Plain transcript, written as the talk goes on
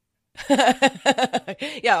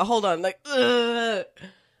Yeah, hold on. Like, ugh.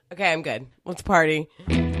 Okay, I'm good. Let's party.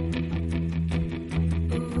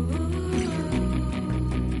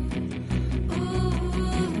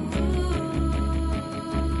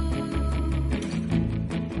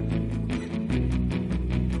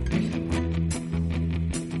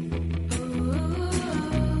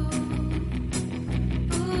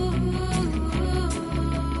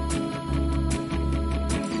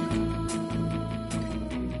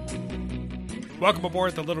 Welcome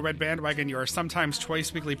aboard the Little Red Bandwagon, your sometimes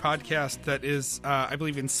twice weekly podcast that is, I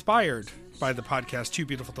believe, inspired by the podcast Too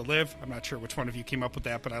Beautiful to Live. I'm not sure which one of you came up with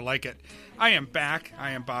that, but I like it. I am back.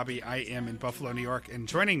 I am Bobby. I am in Buffalo, New York, and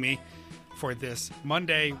joining me for this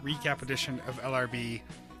Monday recap edition of LRB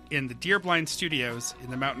in the Deerblind Studios in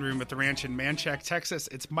the Mountain Room at the Ranch in Manchac, Texas,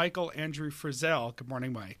 it's Michael Andrew Frizzell. Good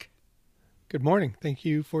morning, Mike. Good morning. Thank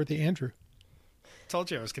you for the Andrew. Told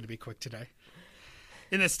you I was going to be quick today.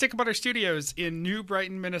 In the Stick Butter Studios in New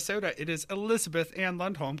Brighton, Minnesota, it is Elizabeth Ann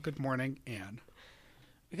Lundholm. Good morning, Ann.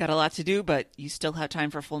 We got a lot to do, but you still have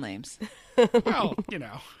time for full names. Well, you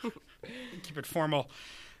know, keep it formal.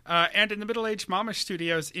 And in the Middle-Aged Momish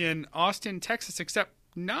Studios in Austin, Texas, except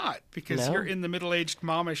not, because you're in the Middle-Aged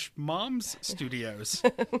Momish Moms Studios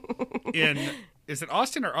in... Is it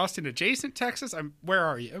Austin or Austin adjacent Texas? Where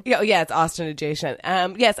are you? Yeah, it's Austin adjacent.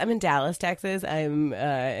 Yes, I'm in Dallas, Texas. I'm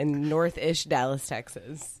in north-ish Dallas,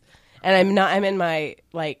 Texas, and I'm in my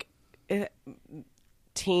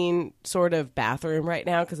teen sort of bathroom right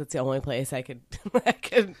now because it's the only place I could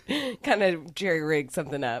kind of jerry rig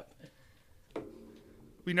something up.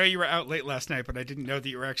 We know you were out late last night, but I didn't know that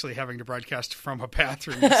you were actually having to broadcast from a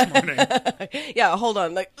bathroom this morning. Yeah, hold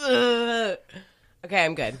on. Ugh. Okay,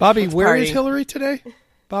 I'm good. Bobby, Let's where party. is Hillary today?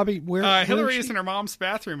 Bobby, where? Hillary is in her mom's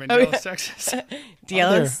bathroom in Dallas, Texas.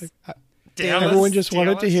 Dallas. Dallas. Everyone just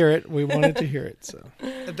wanted to hear it. We wanted to hear it. So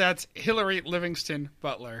that's Hillary Livingston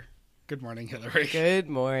Butler. Good morning, Hillary. Good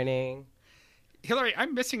morning. Hillary,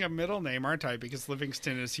 I'm missing a middle name, aren't I? Because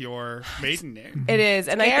Livingston is your maiden name. It is.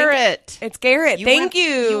 And Garrett. It's Garrett. Thank you.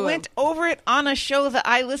 You went over it on a show that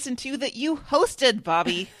I listened to that you hosted,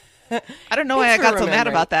 Bobby. I don't know why I got so mad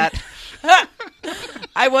about that.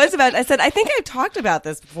 I said, I think I talked about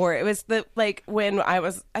this before. It was when I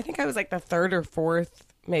think I was like the third or fourth,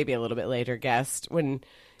 maybe a little bit later guest when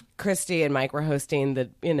Christy and Mike were hosting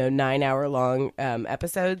the 9-hour long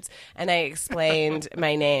episodes, and I explained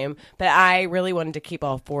my name, but I really wanted to keep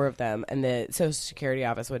all four of them, and the Social Security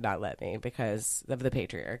office would not let me because of the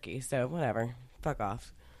patriarchy. So whatever, fuck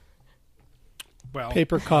off. Well,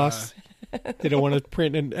 paper costs. They don't want to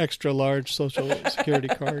print an extra large Social Security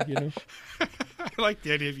card, I like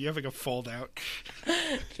the idea of you having a fold out.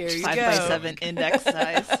 Here you 5x7 index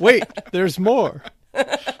size. Wait, there's more.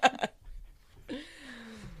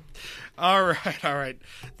 All right.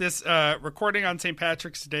 This recording on St.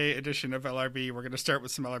 Patrick's Day edition of LRB, we're going to start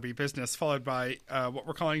with some LRB business, followed by what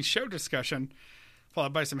we're calling show discussion,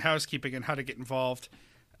 followed by some housekeeping and how to get involved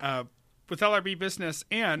with LRB business.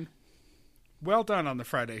 And well done on the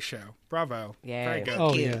Friday show. Bravo. Yay. Very good.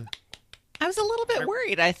 Oh, yeah. I was a little bit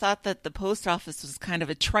worried. I thought that the post office was kind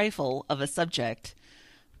of a trifle of a subject,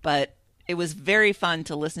 but it was very fun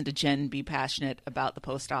to listen to Jen be passionate about the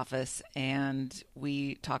post office, and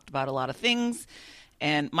we talked about a lot of things.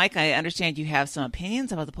 And Mike, I understand you have some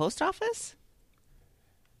opinions about the post office?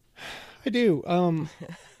 I do.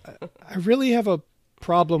 I really have a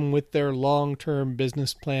problem with their long-term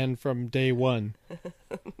business plan from day one.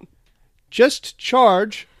 Just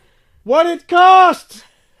charge what it costs!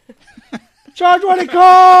 Charge what it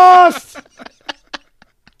costs!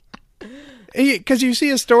 Because you see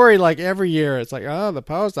a story like every year. It's like, oh, the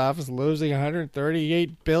post office is losing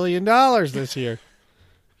 $138 billion this year.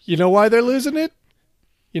 You know why they're losing it?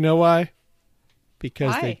 You know why?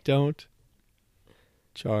 Because they don't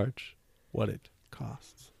charge what it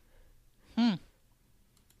costs.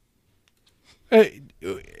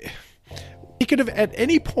 They could have, at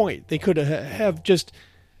any point, they could have just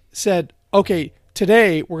said, okay,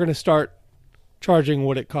 today we're going to start charging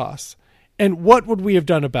what it costs. And what would we have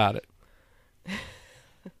done about it?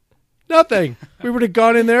 Nothing. We would have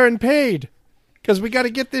gone in there and paid. Because we got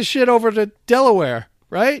to get this shit over to Delaware,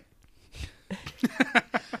 right?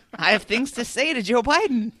 I have things to say to Joe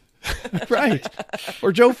Biden. Right.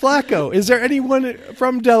 Or Joe Flacco. Is there anyone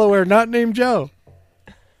from Delaware not named Joe?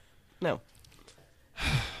 No.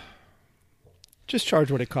 Just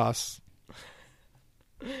charge what it costs.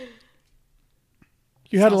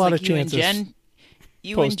 You had a lot of chances.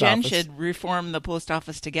 You and Jen should reform the post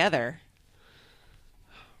office together.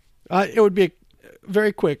 It would be a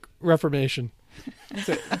very quick reformation.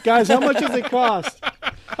 So, guys, how much does it cost?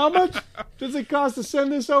 How much does it cost to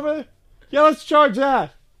send this over Yeah, let's charge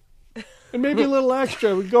that. And maybe a little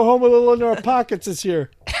extra. We can go home with a little in our pockets this year.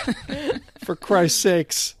 For Christ's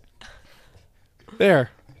sakes. There.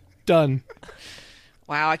 Done.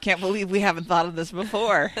 Wow, I can't believe we haven't thought of this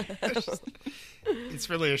before. It's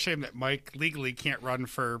really a shame that Mike legally can't run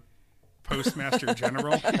for Postmaster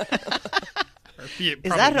General. Is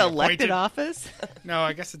that an elected office? No,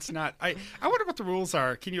 I guess it's not. I wonder what the rules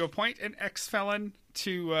are. Can you appoint an ex-felon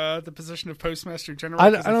to the position of Postmaster General? I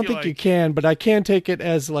don't think you can, but I can take it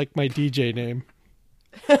as like my DJ name.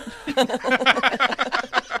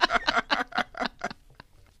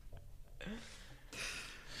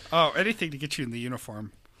 Oh, anything to get you in the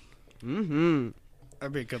uniform. Mm-hmm.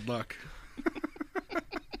 That'd be a good look.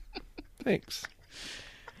 Thanks.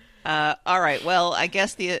 All right. Well, I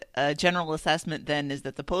guess the general assessment then is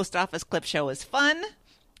that the Post Office Clip Show was fun.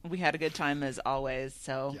 We had a good time as always.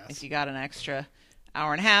 So Yes. if you got an extra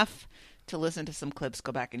hour and a half to listen to some clips,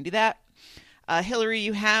 go back and do that. Hillary,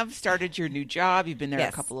 you have started your new job. You've been there a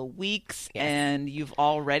Yes. couple of weeks, Yes. and you've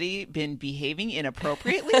already been behaving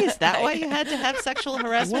inappropriately. Is that why you had to have sexual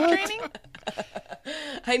harassment What? training?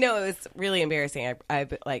 I know, it was really embarrassing. I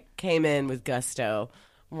like came in with gusto,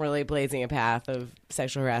 really blazing a path of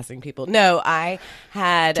sexual harassing people. No, I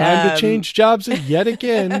had Time to change jobs yet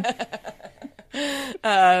again.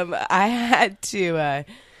 I had to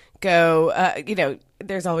go.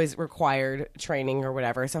 There's always required training or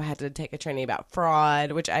whatever, so I had to take a training about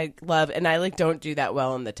fraud, which I love, and I don't do that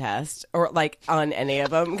well on the test or on any of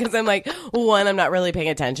them because I'm like, one, I'm not really paying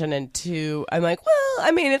attention, and two, I'm like, well,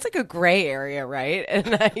 I mean, it's like a gray area, right?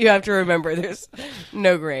 And you have to remember there's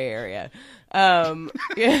no gray area.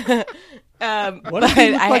 Yeah. What if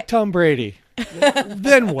you look like Tom Brady?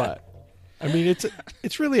 Then what? I mean,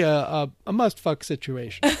 it's really a must fuck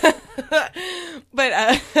situation. But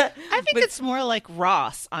I think it's more like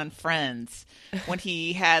Ross on Friends when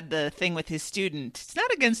he had the thing with his student. It's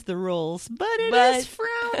not against the rules, but it is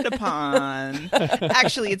frowned upon.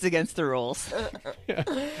 Actually, it's against the rules. Yeah,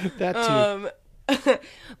 that too.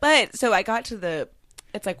 But so I got to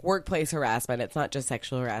it's like workplace harassment. It's not just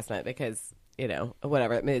sexual harassment because,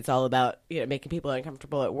 whatever. I mean, it's all about, making people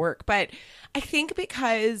uncomfortable at work. But I think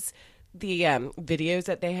because the videos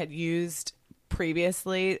that they had used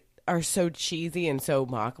previously are so cheesy and so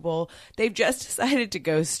mockable, they've just decided to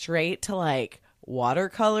go straight to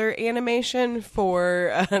watercolor animation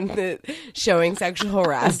for showing sexual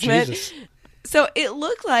harassment. Oh, Jesus. So it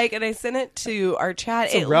looked like, and I sent it to our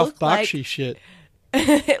chat. It's a Ralph Bakshi shit.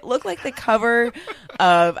 It looked like the cover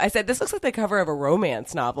of, I said, this looks like the cover of a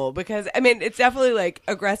romance novel because, I mean, it's definitely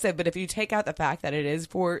aggressive, but if you take out the fact that it is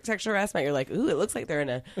for sexual harassment, you're like, ooh, it looks like they're in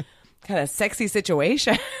a kind of sexy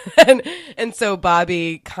situation. and so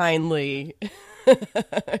Bobby kindly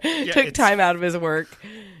took time out of his work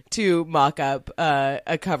to mock up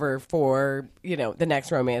a cover for, the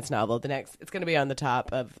next romance novel. It's going to be on the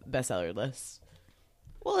top of bestseller lists.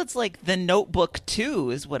 Well, it's like The Notebook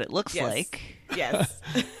 2 is what it looks Yes. like. Yes.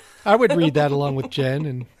 I would read that along with Jen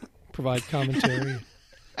and provide commentary.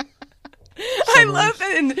 I love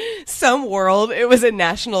that in some world it was a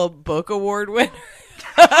National Book Award winner.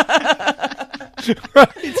 Right.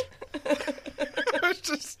 I was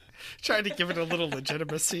just trying to give it a little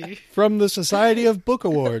legitimacy. From the Society of Book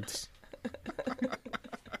Awards.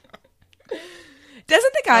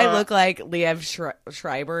 Doesn't the guy look like Liev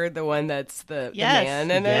Schreiber, the one that's the man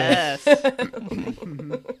in it?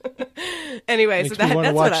 Anyway, Makes so me want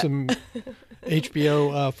to that's watch some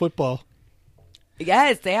HBO football.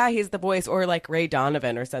 Yes, yeah, he's the voice, or like Ray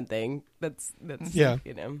Donovan or something. That's Yeah.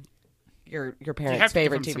 Your You parents' have to give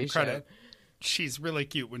favorite him some TV show. credit. She's really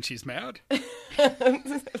cute when she's mad.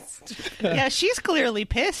 Yeah, she's clearly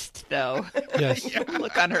pissed, though. Yes.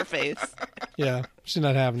 Look on her face. Yeah. She's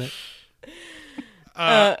not having it.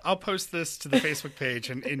 I'll post this to the Facebook page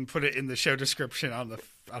and put it in the show description on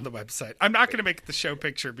the website. I'm not going to make the show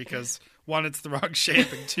picture because one, it's the wrong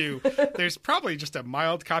shape, and two, there's probably just a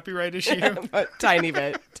mild copyright issue. Tiny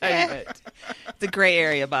bit. It's a gray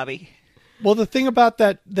area, Bobby. Well, the thing about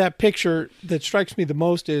that picture that strikes me the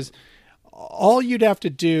most is all you'd have to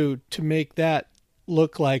do to make that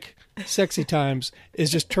look like Sexy Times is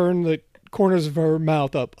just turn the corners of her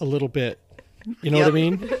mouth up a little bit. You know what I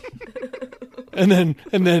mean? And then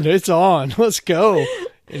it's on. Let's go.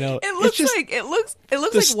 It looks it's just, like it looks the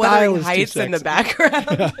like style Wuthering is too Heights in the sexy. background.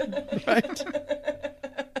 right.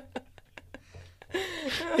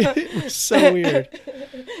 It was so weird.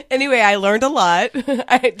 Anyway, I learned a lot.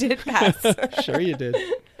 I did pass. Sure you did.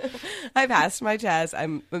 I passed my test.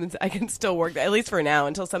 I can still work there, at least for now,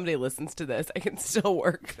 until somebody listens to this. I can still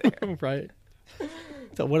work there. Right.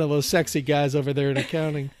 So one of those sexy guys over there in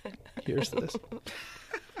accounting hears this.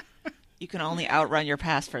 You can only outrun your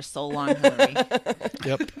past for so long, Hillary.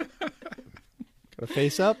 Yep. Gotta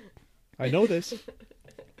face up. I know this.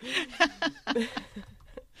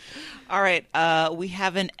 All right. We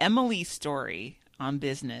have an Emily story on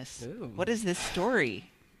business. Ooh. What is this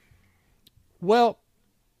story? Well,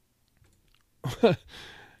 it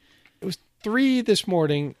was 3 this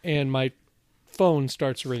morning, and my phone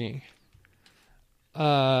starts ringing.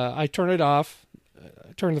 I turn it off.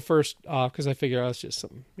 I turn the first off because I figure it's just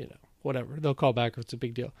some, whatever. They'll call back if it's a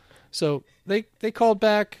big deal. So they called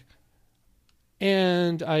back,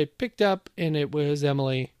 and I picked up, and it was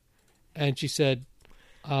Emily, and she said,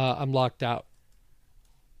 I'm locked out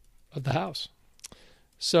of the house.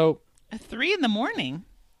 So At 3 a.m?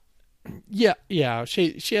 yeah.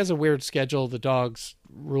 She has a weird schedule. The dogs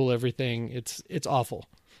rule everything. It's awful.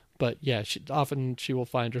 But yeah, often she will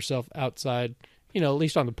find herself outside, at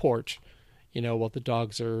least on the porch, while the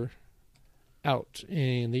dogs are out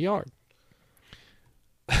in the yard.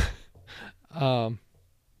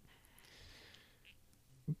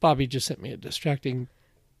 Bobby just sent me a distracting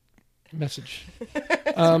message.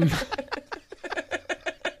 I'm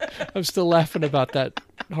still laughing about that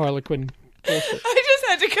Harlequin bullshit. I just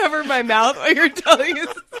had to cover my mouth while you're telling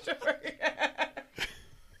us the story.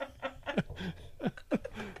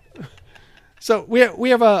 So we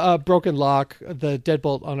have a broken lock. The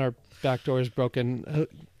deadbolt on our back door is broken.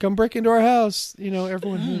 Come break into our house.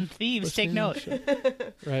 Everyone who Thieves, take note.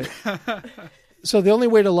 Right. So the only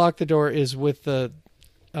way to lock the door is with the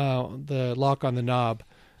lock on the knob,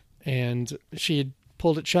 and she had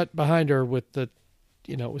pulled it shut behind her with the,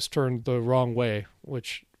 it was turned the wrong way,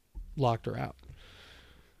 which locked her out.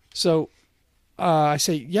 So I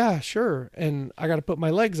say, yeah, sure, and I got to put my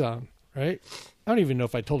legs on, right? I don't even know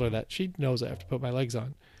if I told her that. She knows I have to put my legs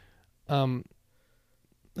on.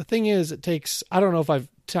 The thing is, it takes, I don't know if I've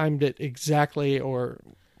timed it exactly or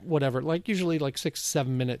whatever, usually 6 to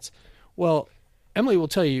 7 minutes. Well, Emily will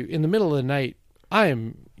tell you, in the middle of the night, I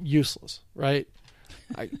am useless, right?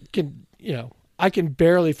 I can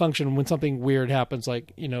barely function when something weird happens,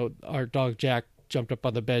 our dog Jack jumped up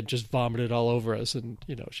on the bed, just vomited all over us, and,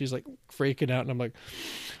 she's freaking out, and I'm like,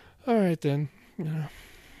 all right then,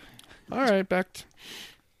 all right, back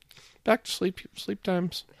to sleep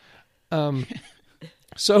times.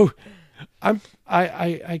 So I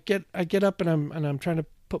get up and I'm trying to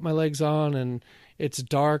put my legs on, and it's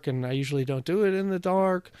dark, and I usually don't do it in the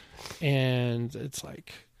dark, and it's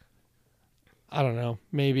I don't know,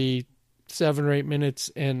 maybe 7 or 8 minutes,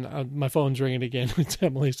 and my phone's ringing again. It's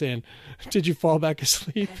Emily saying, "Did you fall back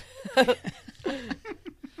asleep?"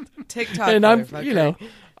 TikTok, and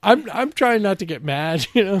I'm trying not to get mad,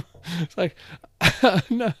 It's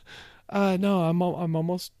no, I'm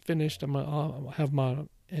almost finished. I'll have my,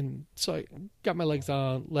 and so I got my legs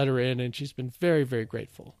on, let her in, and she's been very, very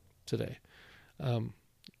grateful today,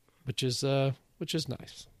 which is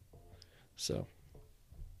nice. So.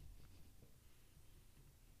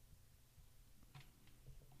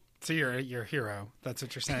 So you're a hero. That's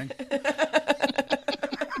what you're saying.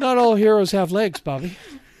 Not all heroes have legs, Bobby.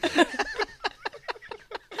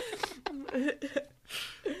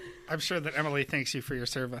 I'm sure that Emily thanks you for your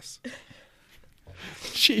service.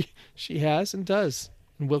 She has and does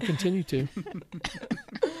and will continue to.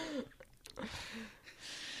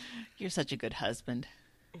 You're such a good husband.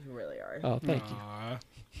 You really are. Oh, thank you.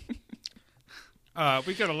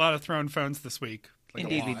 We got a lot of thrown phones this week.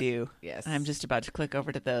 Indeed, we do. Yes. I'm just about to click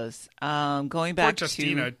over to those. Going back Poor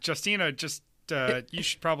Justina. to Justina, just you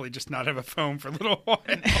should probably just not have a phone for a little while.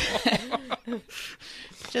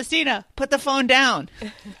 Justina, put the phone down.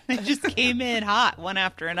 It just came in hot, one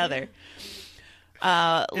after another.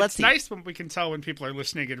 Let's see. It's nice when we can tell when people are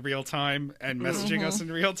listening in real time and messaging us in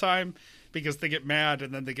real time, because they get mad,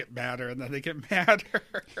 and then they get madder, and then they get madder.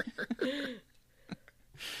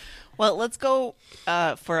 Well, let's go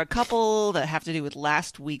for a couple that have to do with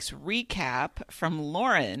last week's recap from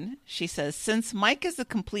Lauren. She says, since Mike is a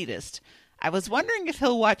completist, I was wondering if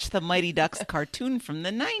he'll watch the Mighty Ducks cartoon from the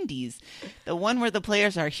 90s, the one where the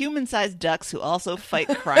players are human-sized ducks who also fight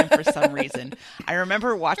crime for some reason. I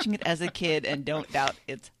remember watching it as a kid and don't doubt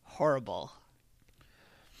it's horrible.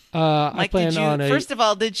 I Mike, plan first of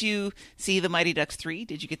all, did you see the Mighty Ducks 3?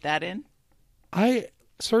 Did you get that in? I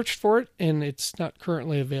searched for it, and it's not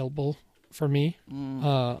currently available for me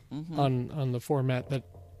on the format that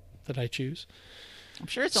I choose. I'm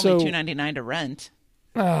sure it's only $2.99 to rent.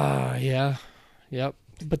 Yeah, yep.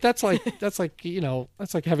 But that's like that's like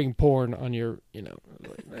having porn on your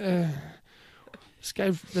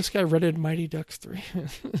this guy rented Mighty Ducks 3.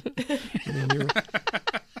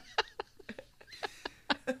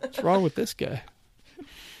 What's wrong with this guy?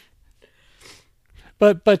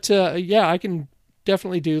 But yeah, I can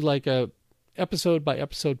definitely do like a episode by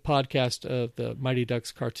episode podcast of the Mighty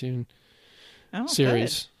Ducks cartoon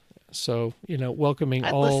series. Good. So, welcoming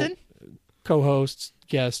all listen. Co-hosts,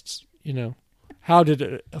 guests, how did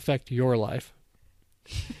it affect your life?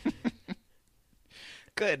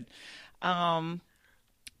 Good.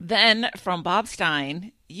 Then from Bob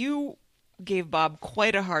Stein, you gave Bob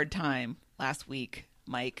quite a hard time last week,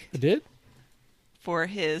 Mike. I did? For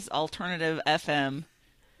his alternative FM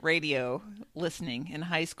radio listening in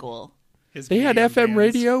high school. They had FM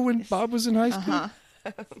radio when Bob was in high school?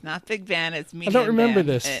 Uh-huh. Not big band, it's medium I don't remember band.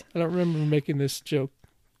 this. I don't remember making this joke.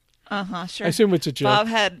 Sure. I assume it's a joke.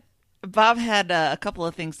 Bob had a couple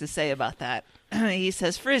of things to say about that. He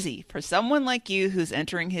says, Frizzy, for someone like you who's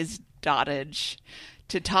entering his dotage,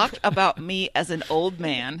 to talk about me as an old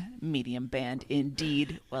man, medium band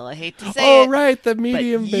indeed. Well, I hate to say it. Oh, right, the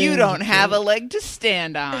medium band. You don't have a leg to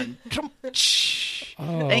stand on.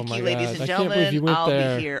 Thank you, ladies and gentlemen.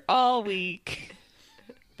 I'll be here all week.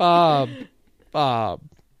 Bob,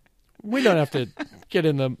 we don't have to get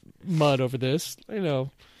in the mud over this.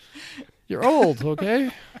 You're old,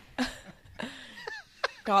 okay?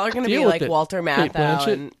 Y'all are going to be like Walter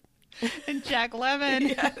Matthau and Jack Lemmon.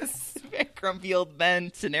 Yes. Grumpy old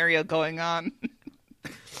men scenario going on.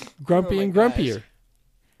 Grumpy and grumpier.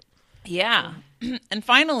 Yeah. And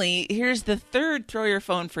finally, here's the third throw your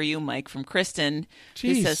phone for you, Mike, from Kristen.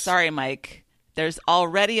 Jeez. Who says, sorry, Mike, there's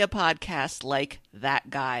already a podcast like that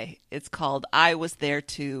guy. It's called I Was There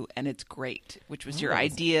Too, and it's great, which was your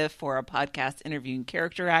idea for a podcast interviewing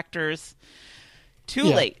character actors. Too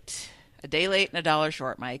late. A day late and a dollar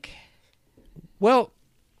short, Mike. Well,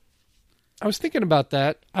 I was thinking about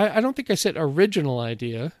that. I don't think I said original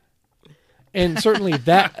idea, and certainly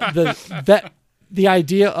the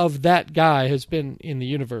idea of that guy has been in the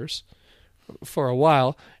universe for a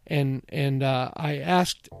while. And I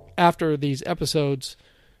asked after these episodes,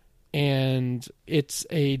 and it's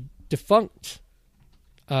a defunct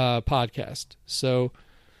podcast. So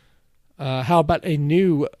how about a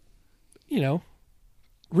new,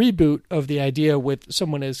 reboot of the idea with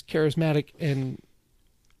someone as charismatic and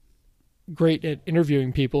great at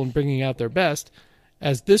interviewing people and bringing out their best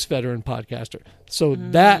as this veteran podcaster. So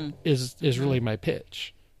that is really my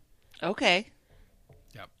pitch. Okay.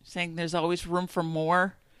 Yep. Saying there's always room for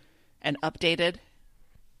more and updated.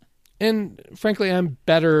 And frankly, I'm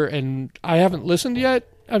better, and I haven't listened yet.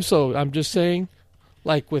 I'm just saying,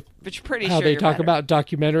 like with how they talk about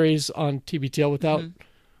documentaries on TBTL without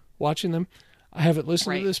watching them. I haven't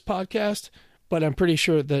listened to this podcast, but I'm pretty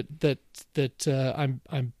sure that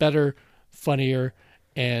I'm better, funnier,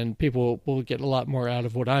 and people will get a lot more out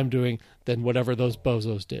of what I'm doing than whatever those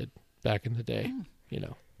bozos did back in the day.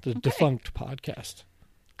 The defunct podcast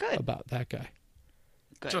about that guy.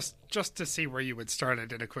 Good. Just to see where you would start, I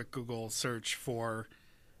did a quick Google search for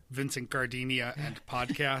Vincent Gardenia and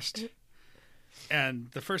podcast.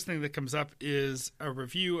 And the first thing that comes up is a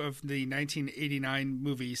review of the 1989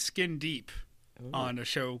 movie Skin Deep on a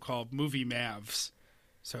show called Movie Mavs.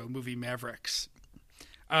 So Movie Mavericks.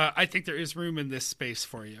 I think there is room in this space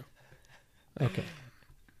for you. Okay.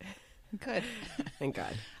 Good. Thank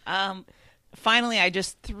God. Finally, I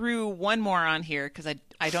just threw one more on here because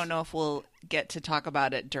I don't know if we'll get to talk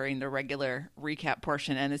about it during the regular recap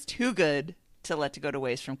portion, and it's too good to let to go to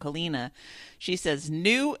waste from Kalina. She says,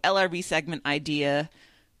 new LRB segment idea,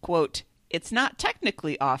 quote, it's not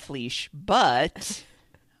technically off-leash, but,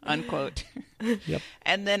 unquote. Yep.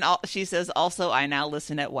 And then she says, also, I now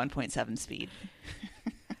listen at 1.7 speed.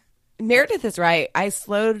 Meredith is right. I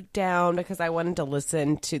slowed down because I wanted to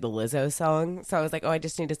listen to the Lizzo song. So I was like, oh, I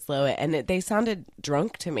just need to slow it. And they sounded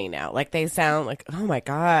drunk to me now. Like they sound like, oh my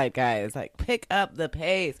God, guys, like pick up the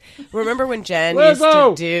pace. Remember when Jen used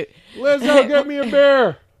to do... Lizzo, get me a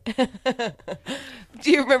beer.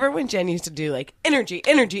 Do you remember when Jen used to do like energy,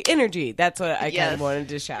 energy, energy? That's what I kind of wanted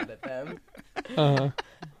to shout at them. Uh-huh.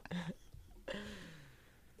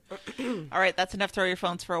 All right, that's enough. Throw your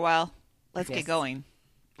phones for a while. Let's get going.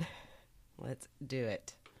 Let's do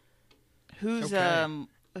it. Who's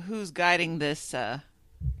guiding this dog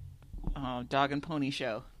and pony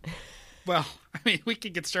show? Well, I mean, we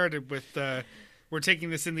can get started with we're taking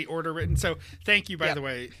this in the order written. So thank you, by the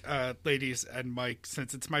way, ladies and Mike,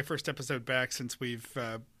 since it's my first episode back since we've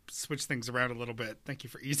switched things around a little bit. Thank you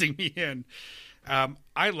for easing me in.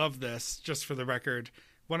 I love this, just for the record.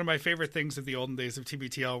 One of my favorite things of the olden days of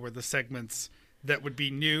TBTL were the segments that would be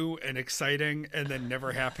new and exciting and then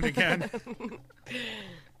never happen again.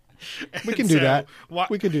 We can do that.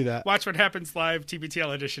 We can do that. Watch What Happens Live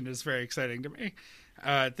TBTL edition is very exciting to me.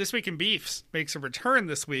 This Week in Beefs makes a return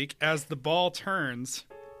this week as the ball turns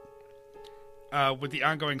with the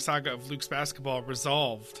ongoing saga of Luke's basketball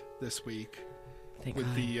resolved this week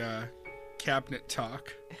with the cabinet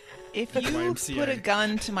talk. If you YMCA. put a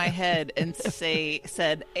gun to my head and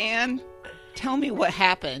said, Anne, tell me what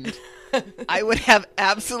happened, I would have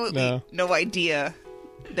absolutely no idea.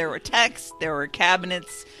 There were texts, there were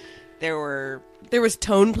cabinets, there was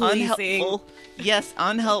tone policing.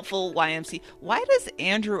 Unhelpful YMCA. Why does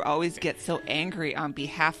Andrew always get so angry on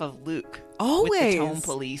behalf of Luke? Always. With the tone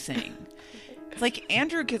policing. It's like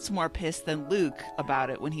Andrew gets more pissed than Luke about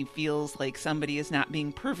it when he feels like somebody is not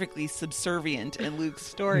being perfectly subservient in Luke's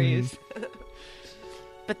stories.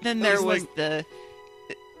 But then there was the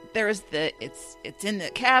it's in the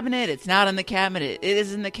cabinet, it's not in the cabinet, it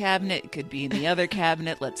is in the cabinet, it could be in the other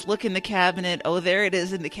cabinet, let's look in the cabinet, oh there it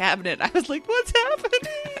is in the cabinet. I was like, what's happening?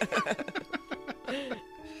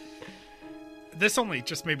 This only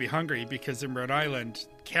just made me hungry because in Rhode Island,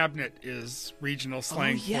 cabinet is regional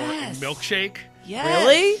slang for a milkshake. Yes.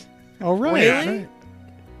 Really? Oh, right. Really? Right.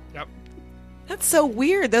 Yep. That's so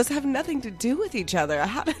weird. Those have nothing to do with each other.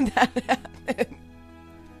 How did that happen?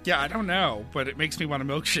 Yeah, I don't know, but it makes me want a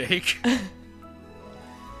milkshake.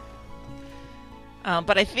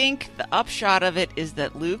 But I think the upshot of it is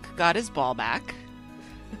that Luke got his ball back,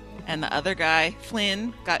 and the other guy,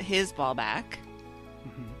 Flynn, got his ball back.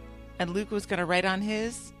 And Luke was going to write on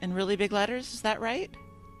his in really big letters. Is that right?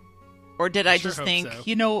 Or did I just think, so.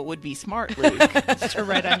 You know it would be smart, Luke, to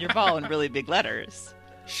write on your ball in really big letters?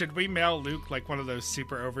 Should we mail Luke like one of those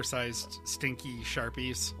super oversized, stinky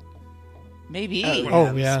Sharpies? Maybe. One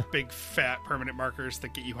of those yeah. big, fat, permanent markers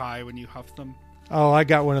that get you high when you huff them. Oh, I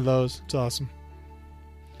got one of those. It's awesome.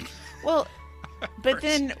 Well, but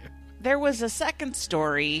then there was a second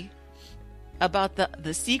story about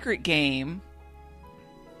the secret game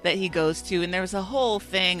that he goes to, and there was a whole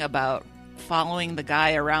thing about following the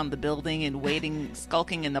guy around the building and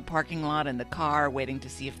skulking in the parking lot in the car, waiting to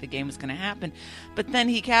see if the game was going to happen. But then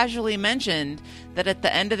he casually mentioned that at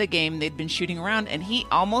the end of the game they'd been shooting around and he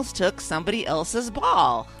almost took somebody else's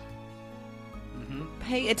ball.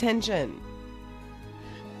 Pay attention.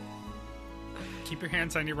 Keep your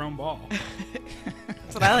hands on your own ball.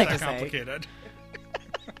 That's what I like to say. Complicated.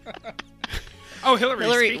 Oh,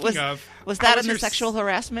 Hillary, speaking of... Was that in the sexual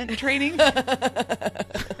harassment training?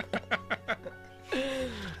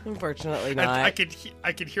 Unfortunately not. I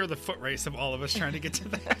could hear the foot race of all of us trying to get to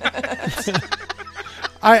that.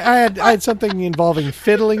 I had something involving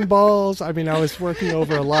fiddling balls. I mean, I was working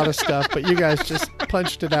over a lot of stuff, but you guys just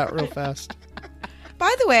punched it out real fast.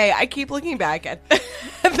 By the way, I keep looking back at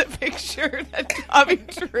the picture that Tommy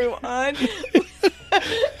drew on.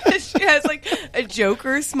 She has like a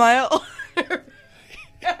Joker smile.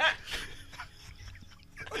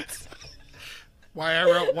 Why I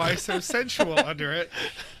wrote "Why so sensual" under it.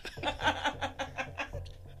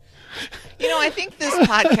 You know, I think this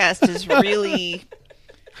podcast is really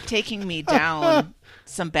taking me down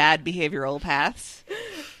some bad behavioral paths.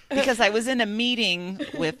 Because I was in a meeting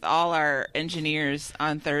with all our engineers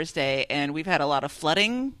on Thursday, and we've had a lot of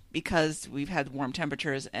flooding because we've had warm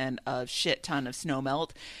temperatures and a shit ton of snow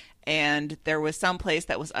melt. And there was some place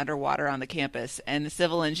that was underwater on the campus, and the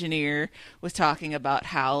civil engineer was talking about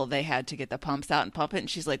how they had to get the pumps out and pump it. And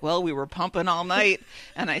she's like, well, we were pumping all night.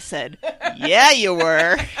 And I said, yeah, you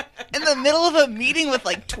were. In the middle of a meeting with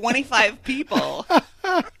like 25 people.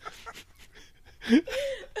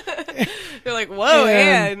 You're like, whoa,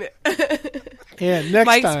 Anne. And next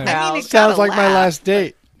Mike's time. pal. I mean, Sounds like my last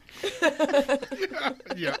date.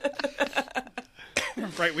 Yeah.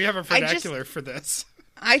 Right, we have a vernacular for this.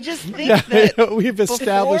 I just think that we've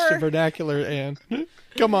established a vernacular, Anne.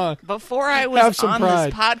 Come on. Before I Have was some on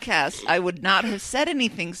pride. this podcast, I would not have said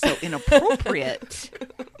anything so inappropriate.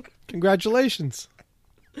 Congratulations.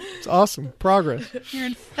 It's awesome. Progress. You're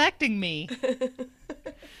infecting me.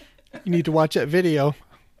 You need to watch that video.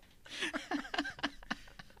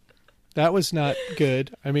 That was not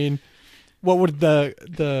good. I mean, what would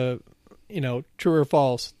the true or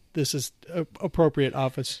false? This is appropriate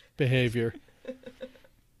office behavior.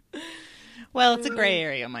 Well, it's a gray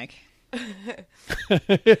area, Mike.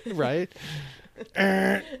 Right?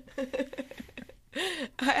 I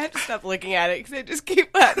have to stop looking at it because I just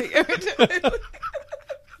keep laughing every time.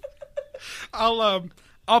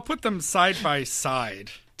 I'll put them side by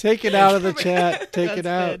side. Take it out of the chat. Take it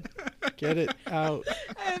That's out. Get it out.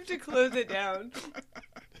 I have to close it down.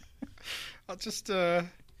 I'll just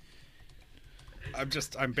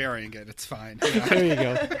I'm burying it. It's fine. There you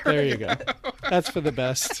go. There you go. That's for the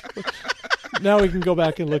best. Now we can go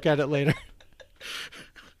back and look at it later.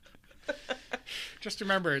 Just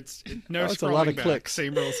remember, it's no It's a scrolling lot of back. clicks.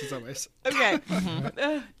 Same rules as always. Okay.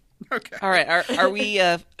 Okay. All right, are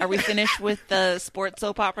we finished with the sports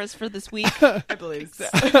soap operas for this week? I believe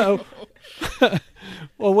so.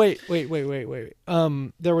 Well, wait.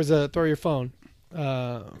 There was a throw your phone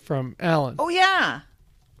from Alan. Oh yeah.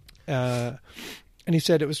 And he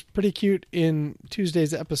said it was pretty cute in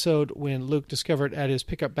Tuesday's episode when Luke discovered at his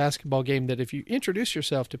pickup basketball game that if you introduce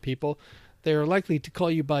yourself to people, they are likely to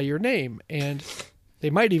call you by your name, and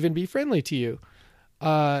they might even be friendly to you.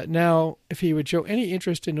 Now, if he would show any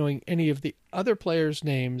interest in knowing any of the other players'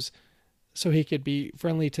 names so he could be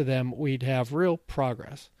friendly to them, we'd have real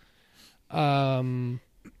progress. Yeah,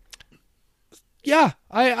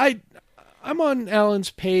 I'm on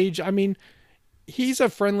Alan's page. I mean, he's a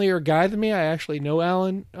friendlier guy than me. I actually know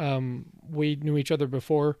Alan. We knew each other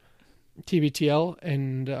before TBTL,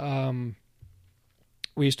 and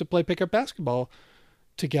we used to play pickup basketball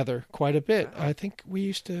together quite a bit. I think we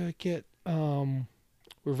used to get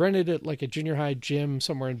we rented it like a junior high gym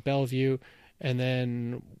somewhere in Bellevue, and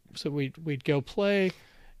then so we'd go play,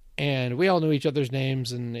 and we all knew each other's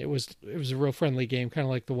names, and it was a real friendly game, kind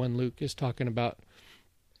of like the one Luke is talking about.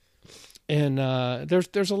 And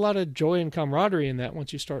there's a lot of joy and camaraderie in that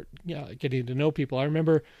once you start getting to know people. I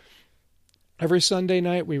remember every Sunday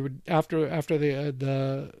night we would after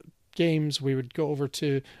the games we would go over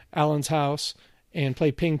to Alan's house and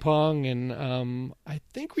play ping pong, and I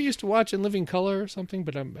think we used to watch In Living Color or something,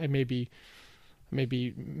 but I may be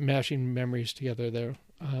mashing memories together there.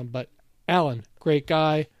 But Alan, great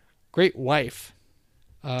guy, great wife,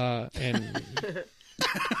 and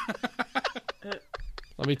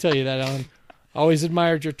let me tell you that, Alan. Always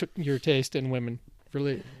admired your taste in women.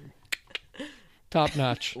 Really top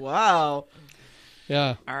notch. Wow.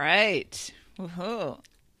 Yeah. All right. Woohoo.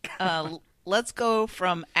 Let's go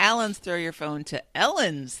from Alan's throw your phone to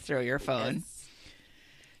Ellen's throw your phone. Yes.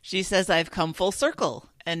 She says, I've come full circle,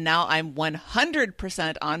 and now I'm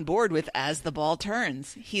 100% on board with As the Ball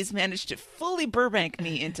Turns. He's managed to fully Burbank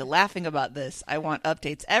me into laughing about this. I want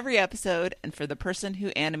updates every episode, and for the person who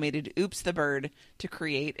animated Oops the Bird to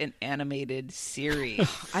create an animated series.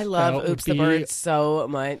 I love Oops the Bird so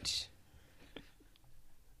much.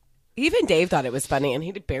 Even Dave thought it was funny, and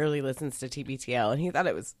he barely listens to TBTL, and he thought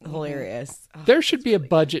it was hilarious. There should be a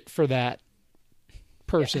budget for that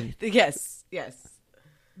person. Yes.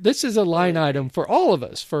 This is a line item for all of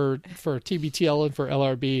us, for TBTL and for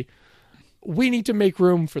LRB. We need to make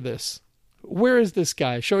room for this. Where is this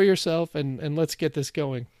guy? Show yourself, and let's get this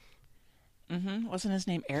going. Mm-hmm. Wasn't his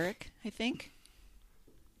name Eric, I think?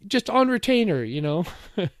 Just on retainer, Yeah.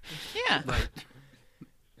 Right.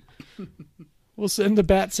 We'll send the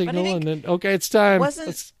bat signal, and then, okay, it's time.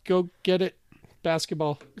 Let's go get it.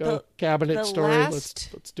 Basketball. Go cabinet story. Let's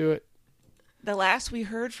do it. The last we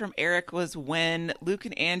heard from Eric was when Luke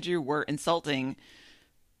and Andrew were insulting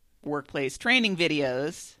workplace training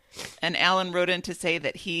videos, and Alan wrote in to say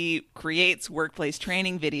that he creates workplace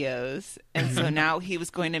training videos, and so now he was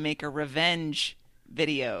going to make a revenge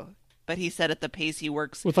video. But he said at the pace he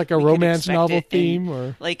works with like a romance novel theme,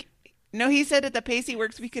 or like. No, he said at the pace he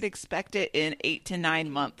works, we could expect it in 8 to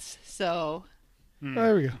 9 months. So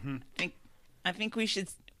there we go. I think we should.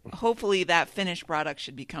 Hopefully, that finished product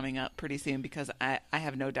should be coming up pretty soon because I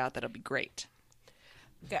have no doubt that it'll be great.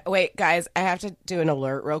 Wait, guys, I have to do an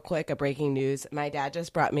alert real quick, a breaking news. My dad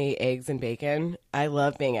just brought me eggs and bacon. I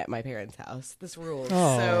love being at my parents' house. This rules.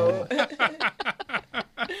 Oh. So,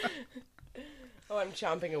 I'm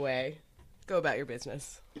chomping away. Go about your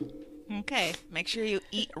business. Okay, make sure you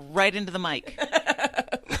eat right into the mic.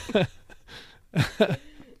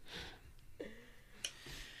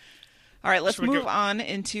 All right, let's move on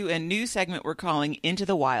into a new segment we're calling Into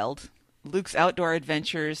the Wild. Luke's outdoor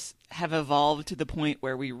adventures have evolved to the point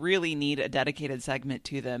where we really need a dedicated segment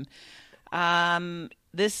to them.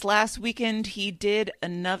 This last weekend, he did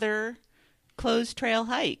another closed trail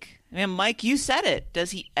hike. I mean, Mike, you said it.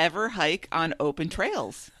 Does he ever hike on open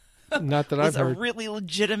trails? Not that I've heard. That's a really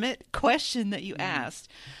legitimate question that you asked.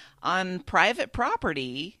 On private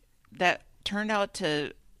property that turned out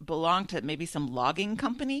to belong to maybe some logging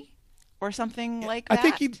company or something like that. I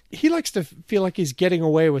think he likes to feel like he's getting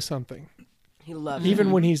away with something. He loves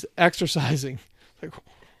even when he's exercising. Like,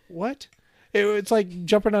 what? It's like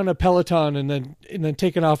jumping on a Peloton and then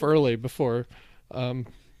taking off early before,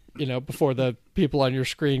 before the people on your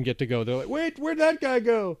screen get to go. They're like, wait, where'd that guy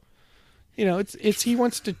go? It's he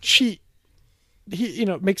wants to cheat. He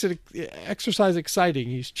makes it exercise exciting.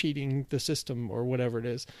 He's cheating the system or whatever it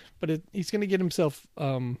is. But he's going to get himself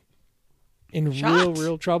in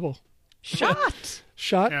real trouble. Shot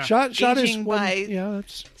is one. By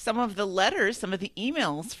some of the letters, some of the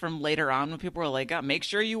emails from later on when people were like, "Oh, make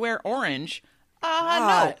sure you wear orange."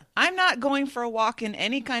 No, I'm not going for a walk in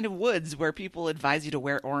any kind of woods where people advise you to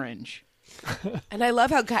wear orange. And I love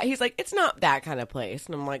how he's like, it's not that kind of place.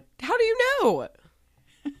 And I'm like, how do you know?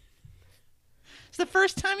 It's the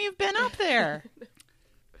first time you've been up there.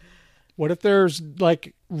 What if there's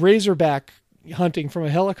like razorback hunting from a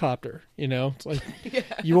helicopter? You know, it's like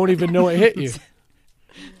you won't even know it hit you.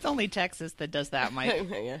 It's only Texas that does that, Mike.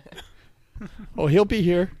 Yeah. Oh, he'll be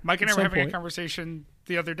here. Mike and at I were some having point. a conversation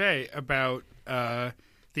the other day about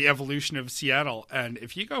the evolution of Seattle. And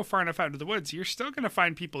if you go far enough out into the woods, you're still going to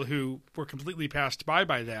find people who were completely passed by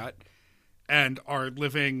that and are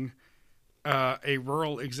living a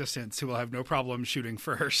rural existence who will have no problem shooting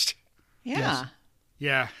first. Yeah. Yes.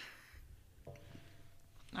 Yeah.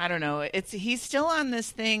 I don't know. He's still on this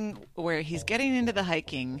thing where he's getting into the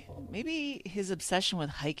hiking. Maybe his obsession with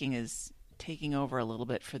hiking is taking over a little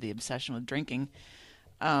bit for the obsession with drinking.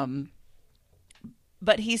 But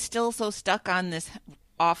he's still so stuck on this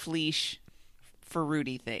off-leash for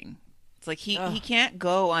Rudy thing. It's like he can't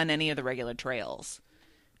go on any of the regular trails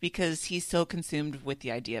because he's so consumed with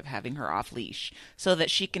the idea of having her off-leash so that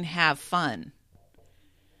she can have fun.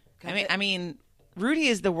 I mean, Rudy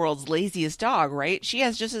is the world's laziest dog, right? She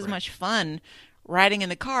has just as much fun riding in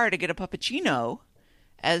the car to get a puppuccino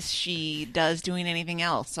as she does doing anything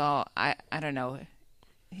else. So I don't know.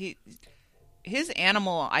 His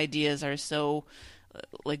animal ideas are so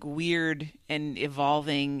like weird and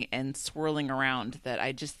evolving and swirling around that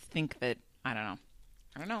I just think that I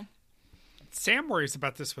don't know. Sam worries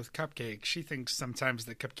about this with Cupcake. She thinks sometimes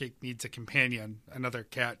that Cupcake needs a companion, another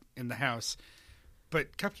cat in the house.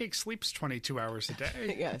 But Cupcake sleeps 22 hours a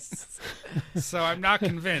day. Yes. So I'm not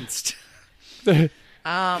convinced. Meredith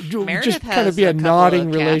Just kind has of be a couple nodding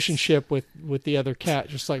of cats. relationship with the other cat.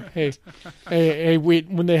 Just like, hey,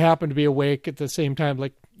 when they happen to be awake at the same time,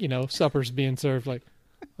 like, you know, supper's being served, like,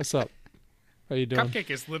 what's up? How you doing? Cupcake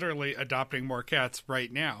is literally adopting more cats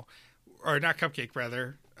right now. Or not Cupcake,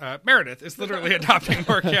 rather. Meredith is literally adopting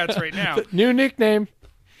more cats right now. New nickname.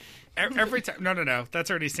 Every time. No. That's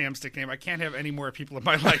already Sam's nickname. I can't have any more people in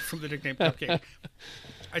my life from the nickname Cupcake.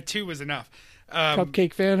 2 was enough.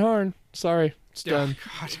 Cupcake Van Harn. Sorry, it's done.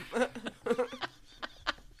 God.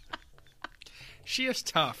 She is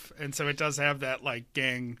tough, and so it does have that like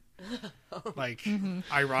gang, like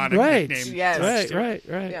ironic Right. nickname. Yes. Right.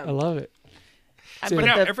 Yeah. I love it. But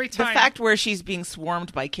no, every time the fact where she's being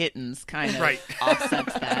swarmed by kittens kind of Right.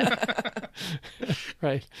 offsets that.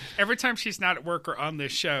 Right. every time she's not at work or on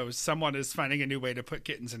this show, someone is finding a new way to put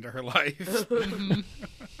kittens into her life.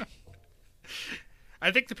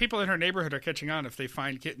 I think the people in her neighborhood are catching on. If they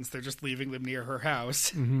find kittens, they're just leaving them near her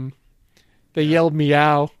house. They yell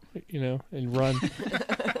meow, you know, and run.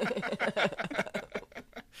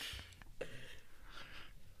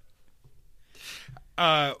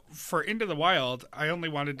 For Into the Wild, I only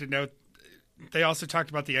wanted to note they also talked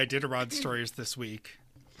about the Iditarod stories this week,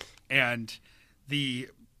 and the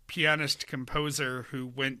pianist composer who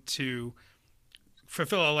went to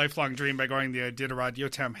fulfill a lifelong dream by going the Iditarod,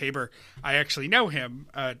 Yotam Haber. I actually know him,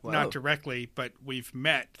 not directly, but we've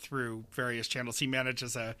met through various channels. He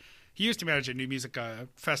used to manage a new music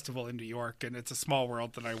festival in New York, and it's a small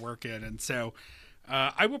world that I work in, and so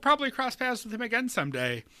I will probably cross paths with him again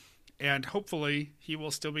someday. And hopefully he will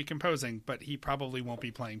still be composing, but he probably won't be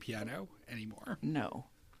playing piano anymore. No,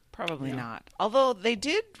 probably not. Although they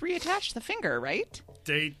did reattach the finger, right?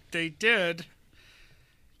 They did.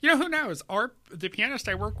 You know, who knows? The pianist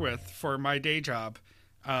I work with for my day job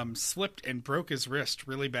slipped and broke his wrist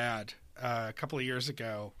really bad a couple of years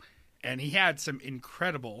ago. And he had some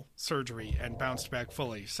incredible surgery and bounced back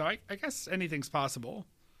fully. So I guess anything's possible.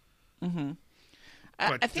 Mm-hmm.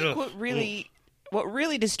 I think what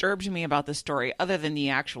really disturbed me about the story, other than the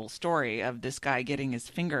actual story of this guy getting his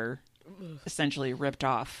finger essentially ripped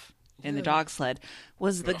off in the dog sled,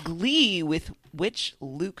 was the glee with which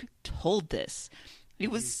Luke told this. He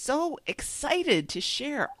was so excited to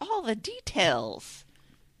share all the details.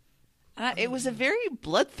 It was a very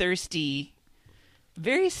bloodthirsty,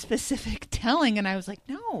 very specific telling, and I was like,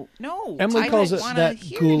 no, Emily I calls don't it wanna that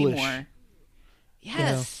hear ghoulish. anymore.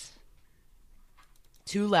 Yes.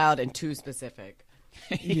 Too loud and too specific.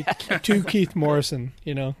 To Keith Morrison,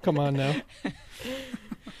 you know, come on now.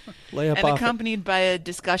 Lay up And off it. accompanied by a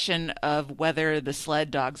discussion of whether the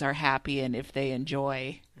sled dogs are happy and if they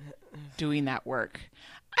enjoy doing that work.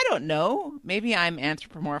 I don't know. Maybe I'm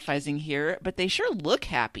anthropomorphizing here, but they sure look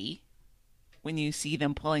happy when you see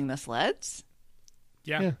them pulling the sleds.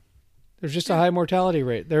 Yeah. There's just a high mortality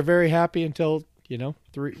rate. They're very happy until, you know,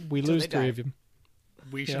 we lose they 3 die. of them.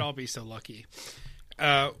 We should all be so lucky.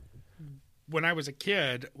 When I was a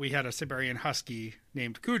kid, we had a Siberian Husky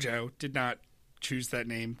named Cujo. Did not choose that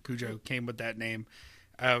name. Cujo came with that name.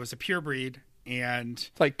 It was a pure breed and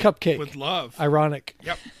It's like Cupcake. with love. Ironic.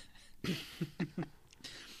 Yep.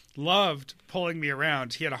 Loved pulling me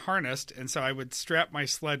around. He had a harness, and so I would strap my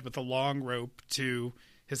sled with a long rope to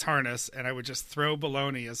his harness, and I would just throw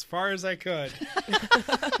baloney as far as I could.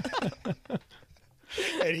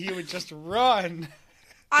 And he would just run. And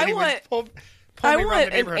I he would want pull I me around want the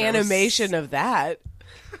an neighborhood. I was- animation of that.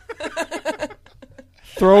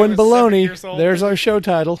 Throwing I was 7 baloney. years old. There's our show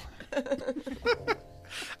title.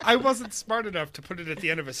 I wasn't smart enough to put it at the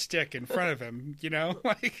end of a stick in front of him, you know?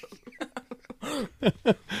 Like,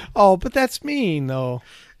 Oh, but that's mean, though.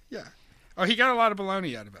 yeah. Oh, he got a lot of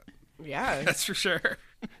baloney out of it. Yeah. That's for sure.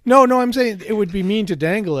 No, I'm saying it would be mean to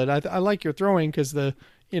dangle it. I like your throwing because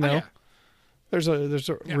Yeah. there's a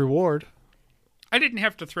Yeah. reward. I didn't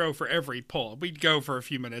have to throw for every pull. We'd go for a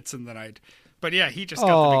few minutes and then but yeah, he just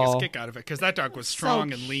got the biggest kick out of it because that dog was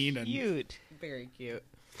strong and lean. And Cute. Very cute.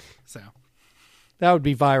 so, That would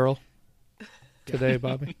be viral today,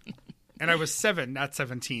 Bobby. and I was 7, not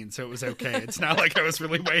 17, so it was okay. It's not like I was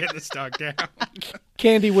really weighing this dog down.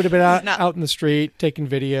 Candy would have been not- out in the street taking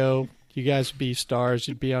video. You guys would be stars.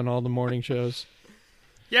 You'd be on all the morning shows.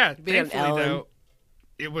 Yeah, Be on thankfully Ellen. though,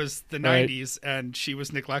 it was the Right. 90s and she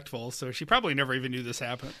was neglectful, so she probably never even knew this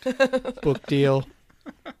happened. Book deal.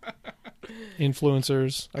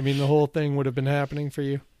 Influencers. I mean, the whole thing would have been happening for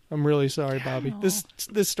you. I'm really sorry, Bobby. This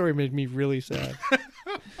story made me really sad.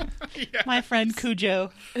 My friend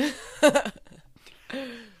Cujo.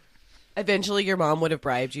 Eventually, your mom would have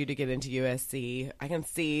bribed you to get into USC. I can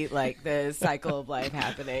see like the cycle of life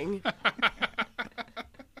happening.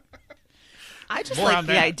 I just More like on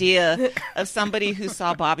the that. idea of somebody who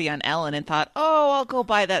saw Bobby on Ellen and thought, "Oh, I'll go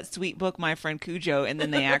buy that sweet book, My Friend Cujo," and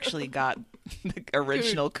then they actually got the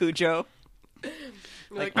original Cujo.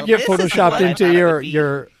 Like, well, Get this is photoshopped what I into thought it would be.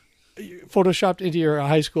 your photoshopped into your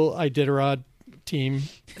high school Iditarod team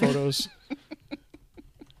photos.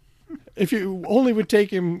 If you only would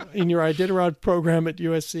take him in your Iditarod program at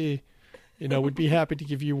USC, we'd be happy to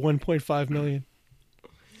give you $1.5 million.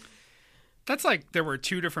 That's like there were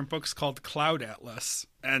 2 different books called Cloud Atlas,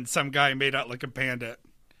 and some guy made out like a bandit.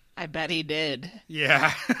 I bet he did.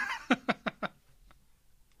 Yeah.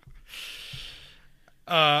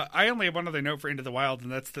 I only have one other note for Into the Wild,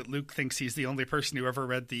 and that's that Luke thinks he's the only person who ever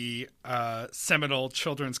read the seminal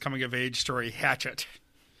children's coming-of-age story, Hatchet.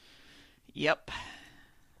 Yep.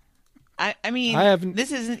 I mean, I haven't-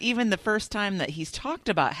 this isn't even the first time that he's talked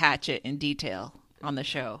about Hatchet in detail on the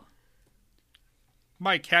show.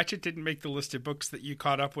 Mike, Hatchet didn't make the list of books that you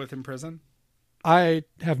caught up with in prison? I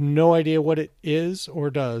have no idea what it is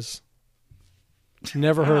or does.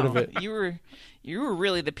 Never heard of Wow. it. You were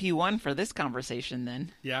really the P1 for this conversation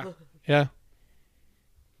then. Yeah. Yeah.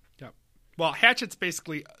 Yep. Well, Hatchet's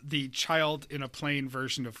basically the child in a plane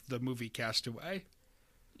version of the movie Castaway.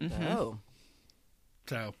 Oh,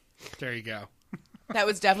 So, there you go. that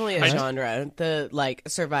was definitely a genre. The like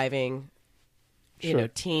surviving, Sure.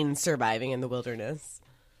 teen surviving in the wilderness.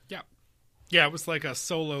 Yeah. Yeah, it was like a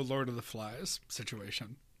solo Lord of the Flies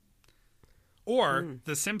situation. Or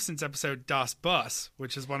the Simpsons episode Das Bus,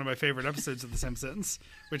 which is one of my favorite episodes of The Simpsons,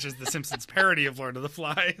 which is the Simpsons parody of Lord of the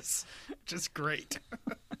Flies, which is great.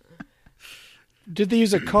 Did they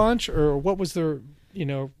use a conch or what was their,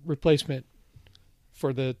 replacement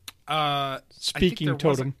for the speaking there was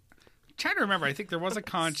totem? I'm trying to remember. I think there was a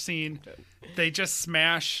conch scene. They just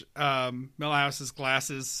smash Millhouse's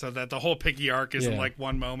glasses so that the whole Piggy arc is in Yeah. like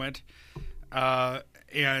one moment.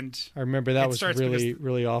 And I remember that it was starts really,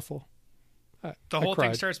 really awful. the I whole thing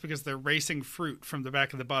cried. starts because they're racing fruit from the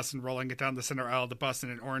back of the bus and rolling it down the center aisle of the bus,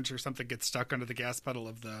 and an orange or something gets stuck under the gas pedal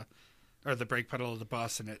or the brake pedal of the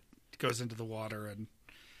bus, and it goes into the water, and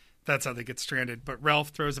that's how they get stranded. But Ralph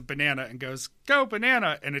throws a banana and goes, "Go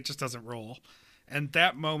banana," and it just doesn't roll. And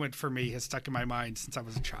that moment for me has stuck in my mind since I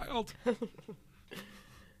was a child.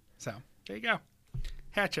 So there you go,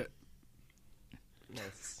 Hatchet.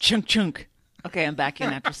 Chunk chunk. Okay, I'm back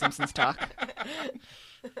in after Simpsons talk.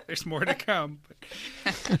 There's more to come.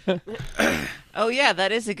 Oh yeah,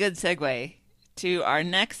 that is a good segue to our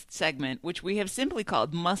next segment, which we have simply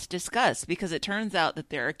called Must Discuss, because it turns out that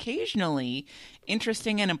there are occasionally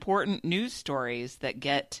interesting and important news stories that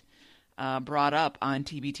get brought up on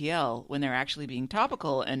TBTL when they're actually being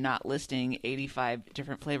topical and not listing 85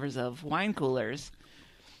 different flavors of wine coolers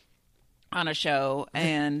on a show.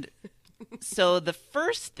 And so the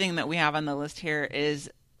first thing that we have on the list here is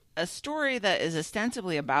a story that is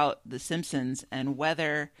ostensibly about The Simpsons and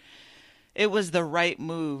whether it was the right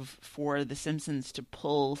move for The Simpsons to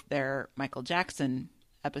pull their Michael Jackson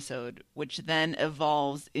episode, which then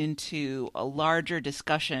evolves into a larger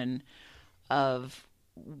discussion of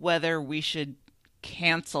whether we should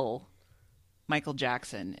cancel Michael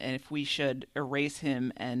Jackson and if we should erase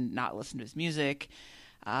him and not listen to his music.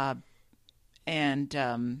 And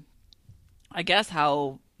I guess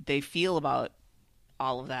how they feel about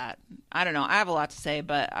all of that. I don't know. I have a lot to say,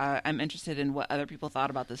 but I'm interested in what other people thought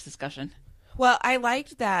about this discussion. Well, I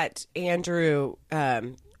liked that Andrew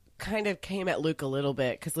kind of came at Luke a little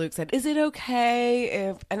bit because Luke said, "Is it okay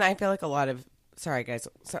if?" And I feel like a lot of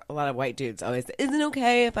white dudes always, "Is it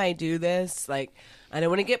okay if I do this? Like, I don't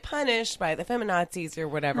want to get punished by the feminazis or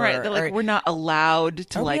whatever." Right? They're like, we're not allowed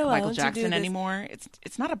to like allowed Michael to Jackson do this? anymore.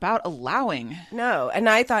 It's not about allowing. No, and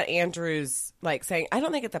I thought Andrew's like saying, "I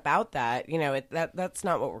don't think it's about that. You know, that's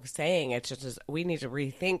not what we're saying. It's just we need to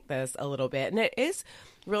rethink this a little bit." And it is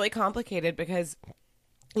really complicated because,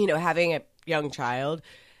 you know, having a young child,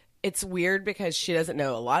 it's weird because she doesn't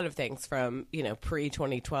know a lot of things from, you know,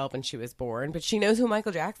 pre-2012 when she was born, but she knows who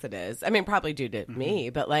Michael Jackson is. I mean, probably due to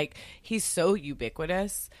me, but like he's so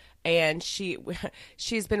ubiquitous. And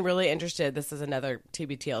she's been really interested. This is another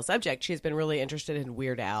TBTL subject. She's been really interested in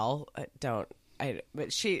Weird Al.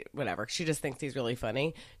 But she just thinks he's really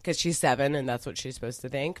funny because she's 7 and that's what she's supposed to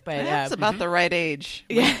think. But That's about the right age.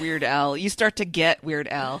 Yeah. Weird Al. You start to get Weird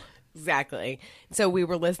Al. Exactly. So we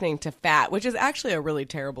were listening to Fat, which is actually a really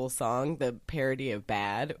terrible song, the parody of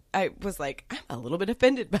Bad. I was like, I'm a little bit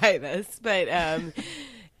offended by this. But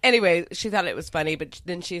anyway, she thought it was funny. But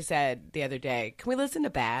then she said the other day, "Can we listen to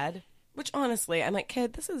Bad?" Which honestly, I'm like,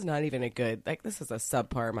 kid, this is not even a good, like, this is a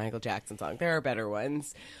subpar Michael Jackson song. There are better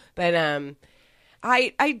ones. But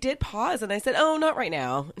I did pause and I said, "Oh, not right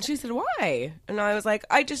now." And she said, "Why?" And I was like,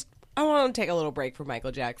 I want to take a little break from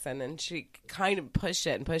Michael Jackson. And she kind of pushed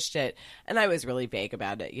it. And I was really vague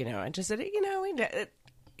about it, you know. And just said, you know,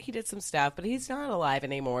 he did some stuff, but he's not alive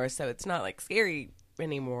anymore. So it's not like scary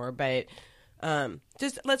anymore. But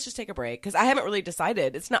let's just take a break. Because I haven't really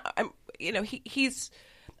decided. It's not, you know,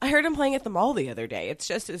 I heard him playing at the mall the other day. It's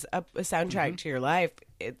just a soundtrack to your life.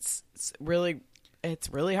 It's really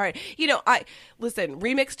hard. You know, listen,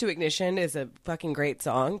 Remix to Ignition is a fucking great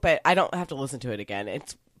song, but I don't have to listen to it again.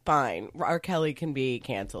 It's fine. R. Kelly can be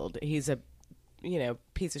canceled. He's a, you know,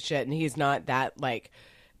 piece of shit, and he's not that, like,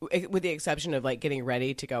 with the exception of, like, getting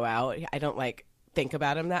ready to go out. I don't, like, think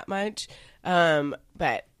about him that much.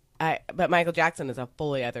 But Michael Jackson is a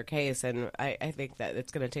fully other case, and I think that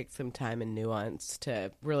it's going to take some time and nuance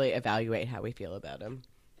to really evaluate how we feel about him.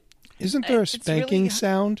 Isn't there a spanking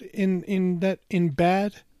sound in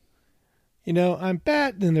Bad? You know, I'm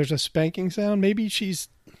bad, then there's a spanking sound. Maybe she's,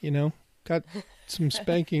 you know, got some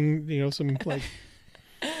spanking, you know, some like.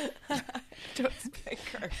 Don't spank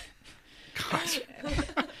her. God.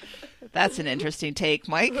 That's an interesting take,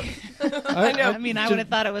 Mike. I know. I mean, I would have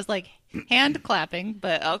thought it was like hand clapping,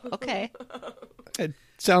 but okay. It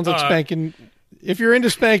sounds like spanking. If you're into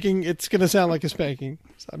spanking, it's going to sound like a spanking.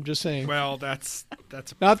 So I'm just saying. Well, that's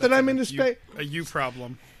not that I'm into spank. A you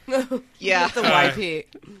problem. Yeah, the YP.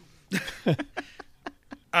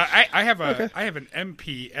 I have an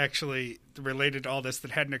MP actually related to all this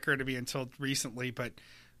that hadn't occurred to me until recently. But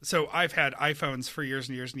so I've had iPhones for years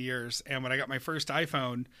and years and years, and when I got my first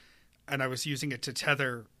iPhone, and I was using it to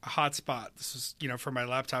tether a hotspot, this was, you know, for my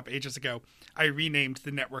laptop ages ago, I renamed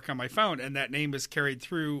the network on my phone, and that name is carried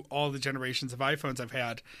through all the generations of iPhones I've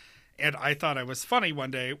had. And I thought I was funny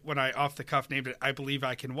one day when I off the cuff named it I Believe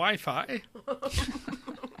I Can Wi-Fi.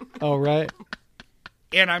 Oh, right.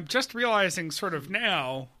 And I'm just realizing sort of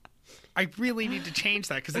now I really need to change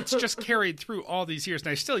that because it's just carried through all these years. And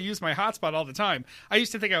I still use my hotspot all the time. I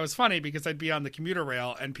used to think I was funny because I'd be on the commuter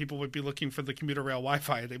rail and people would be looking for the commuter rail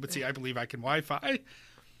Wi-Fi. They would see I Believe I Can Wi-Fi.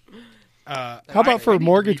 How about for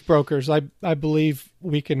mortgage brokers? I believe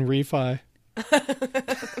we can refi.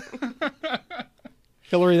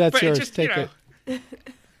 Hillary, that's but yours. Just, take you know,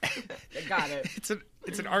 it. Got it.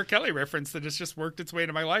 It's an R. Kelly reference that has just worked its way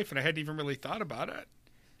into my life, and I hadn't even really thought about it.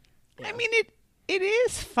 Yeah. I mean, it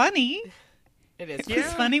is funny. It is. It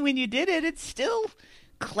was funny when you did it. It's still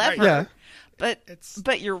clever. Right. Yeah.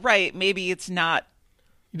 But you're right. Maybe it's not.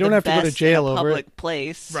 You don't have to go to jail in a over public it.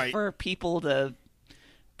 place Right. for people to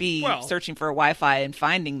be Well, searching for Wi-Fi and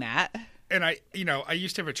finding that. And I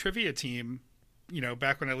used to have a trivia team, you know,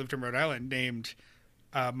 back when I lived in Rhode Island, named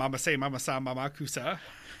Mama Say, Mama Sa, Mama Kusa.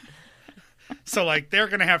 So, like, they're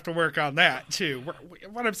going to have to work on that, too.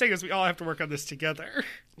 What I'm saying is we all have to work on this together.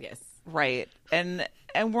 Yes. Right. And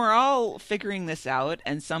we're all figuring this out,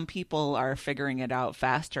 and some people are figuring it out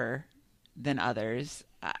faster than others.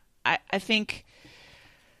 I think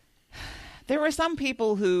there were some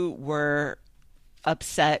people who were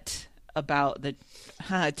upset about the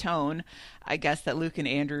tone, I guess, that Luke and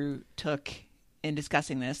Andrew took in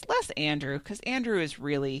discussing this, less Andrew, because Andrew is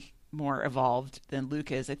really more evolved than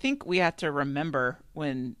Luke is. I think we have to remember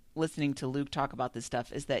when listening to Luke talk about this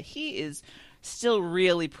stuff is that he is still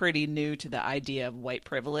really pretty new to the idea of white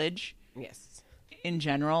privilege. Yes. In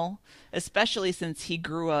general, especially since he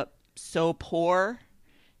grew up so poor.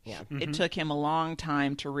 Yeah. It took him a long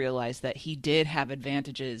time to realize that he did have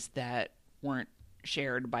advantages that weren't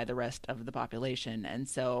shared by the rest of the population. And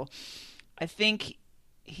so I think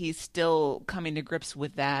he's still coming to grips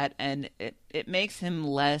with that, and it makes him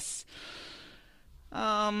less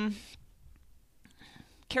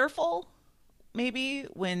careful, maybe,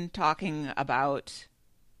 when talking about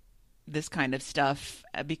this kind of stuff,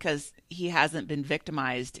 because he hasn't been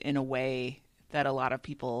victimized in a way that a lot of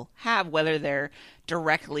people have, whether they're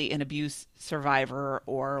directly an abuse survivor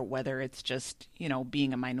or whether it's just,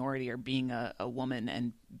 being a minority or being a woman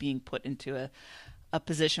and being put into a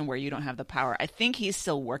position where you don't have the power. I think he's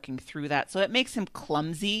still working through that. So it makes him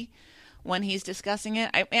clumsy when he's discussing it.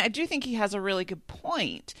 I do think he has a really good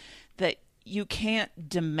point that you can't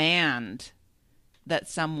demand that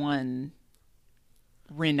someone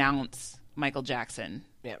renounce Michael Jackson.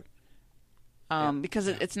 Yeah. Because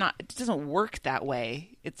it doesn't work that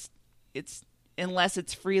way. It's unless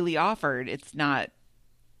it's freely offered, it's not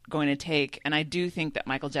going to take. And I do think that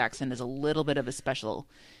Michael Jackson is a little bit of a special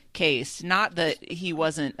case. Not that he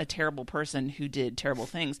wasn't a terrible person who did terrible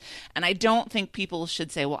things. And I don't think people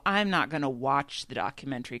should say, well, I'm not going to watch the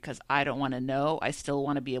documentary because I don't want to know. I still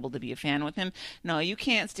want to be able to be a fan with him. No, you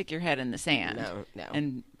can't stick your head in the sand. No.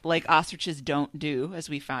 And like ostriches don't do, as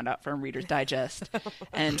we found out from Reader's Digest,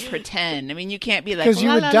 and pretend. I mean, you can't be like, because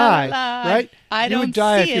you would die, right? I don't You would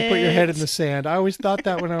die if see you put your head in it. the sand. I always thought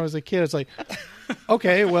that when I was a kid. It's like,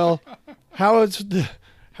 okay, well, how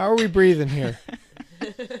are we breathing here?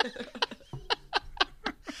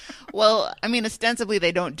 Well, I mean, ostensibly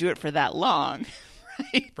they don't do it for that long,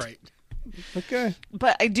 right? Right. Okay.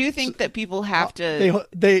 But I do think that people have to.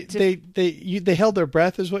 They held their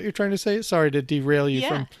breath, is what you're trying to say. Sorry to derail you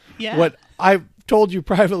from Yeah. what I told you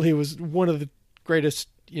privately was one of the greatest,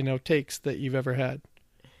 takes that you've ever had.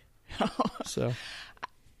 So,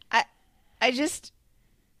 I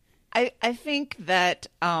think that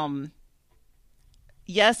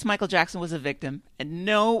yes, Michael Jackson was a victim, and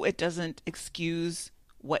no, it doesn't excuse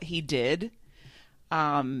what he did.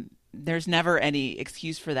 There's never any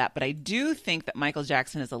excuse for that, but I do think that Michael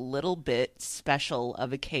Jackson is a little bit special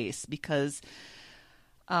of a case because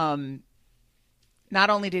not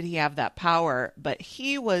only did he have that power, but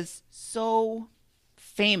he was so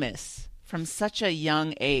famous from such a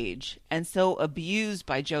young age and so abused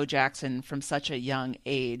by Joe Jackson from such a young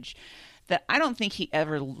age that I don't think he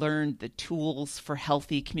ever learned the tools for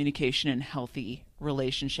healthy communication and healthy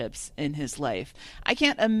relationships in his life. I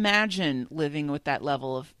can't imagine living with that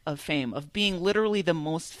level of fame, of being literally the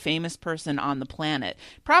most famous person on the planet,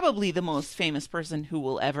 probably the most famous person who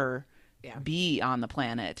will ever be on the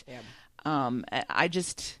planet. Yeah.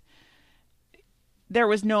 There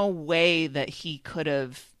was no way that he could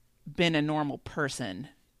have been a normal person.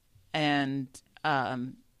 And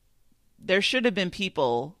there should have been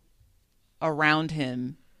people around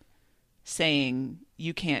him saying,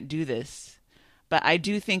 you can't do this. But I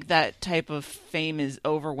do think that type of fame is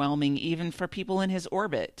overwhelming even for people in his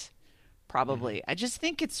orbit, probably. Mm-hmm. I just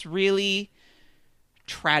think it's really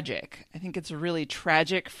tragic. I think it's really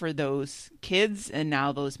tragic for those kids and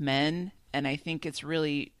now those men. And I think it's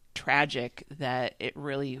really tragic that it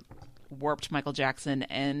really warped Michael Jackson.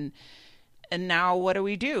 And now what do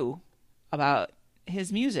we do about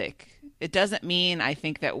his music? It doesn't mean I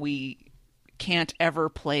think that we can't ever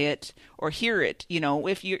play it or hear it.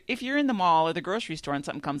 If you're in the mall or the grocery store and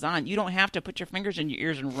something comes on, you don't have to put your fingers in your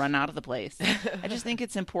ears and run out of the place. I just think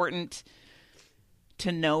it's important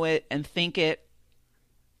to know it and think it.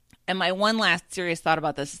 And my one last serious thought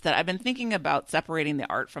about this is that I've been thinking about separating the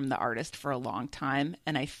art from the artist for a long time,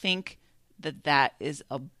 and I think that is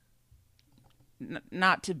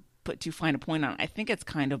not to put too fine a point on it, I think it's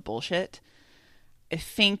kind of bullshit. I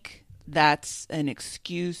think that's an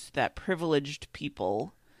excuse that privileged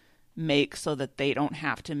people make so that they don't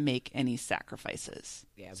have to make any sacrifices.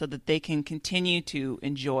 Yeah. So that they can continue to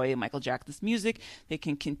enjoy Michael Jackson's music, they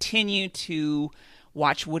can continue to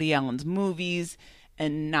watch Woody Allen's movies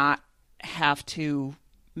and not have to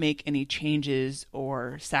make any changes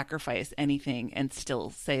or sacrifice anything and still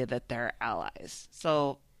say that they're allies.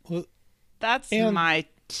 So that's my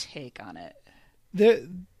take on it.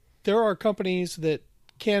 There are companies that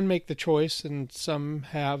can make the choice, and some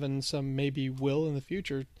have and some maybe will in the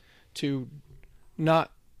future, to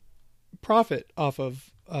not profit off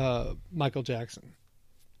of Michael Jackson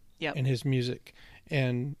and his music.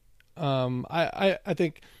 And I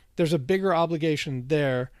think there's a bigger obligation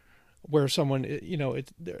there, where someone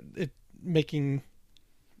it making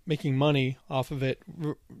money off of it,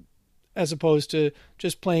 as opposed to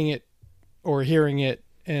just playing it or hearing it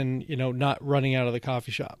and not running out of the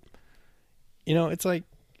coffee shop. It's like,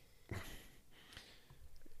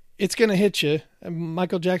 it's going to hit you.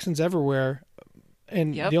 Michael Jackson's everywhere.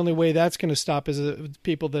 And the only way that's going to stop is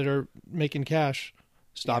people that are making cash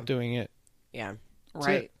stop doing it. Yeah. That's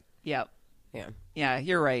Right. it. Yep. Yeah. Yeah,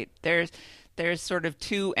 you're right. There's sort of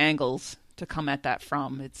two angles to come at that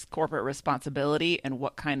from. It's corporate responsibility and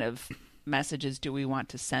what kind of messages do we want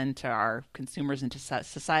to send to our consumers and to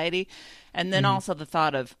society. And then also the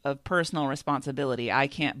thought of personal responsibility. I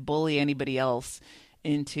can't bully anybody else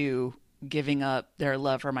into giving up their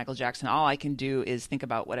love for Michael Jackson. All I can do is think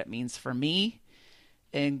about what it means for me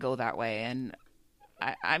and go that way. And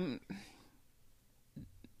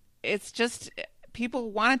it's just,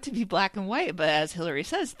 people want it to be black and white, but as Hillary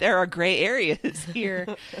says, there are gray areas here,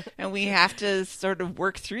 and we have to sort of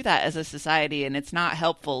work through that as a society. And it's not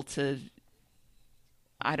helpful to,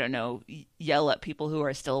 I don't know, yell at people who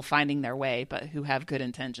are still finding their way, but who have good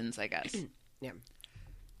intentions, I guess. Yeah.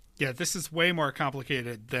 Yeah, this is way more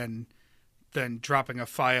complicated than dropping a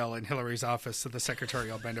file in Hillary's office so the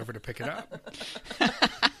secretary will bend over to pick it up.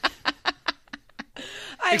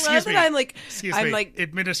 I love that I'm like, Excuse I'm me, like,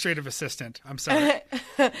 administrative assistant. I'm sorry.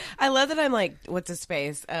 I love that I'm like, what's his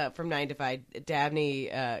face from 9 to 5,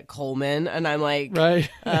 Dabney Coleman, and I'm like, Right.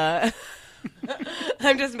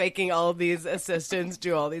 I'm just making all of these assistants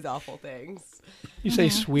do all these awful things. You say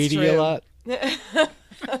sweetie It's a true.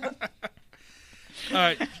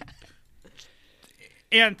 lot.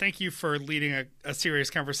 And thank you for leading a serious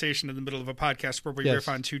conversation in the middle of a podcast where we Yes. riff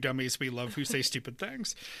on two dummies we love who say stupid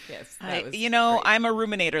things. Yes, that was great. I'm a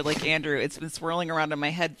ruminator like Andrew. It's been swirling around in my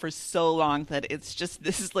head for so long that it's just,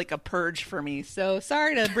 this is like a purge for me. So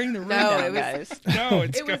sorry to bring the room down, guys. No,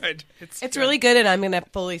 it's It was- good. It's good. really good, and I'm gonna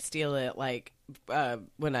fully steal it, like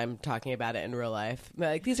when I'm talking about it in real life.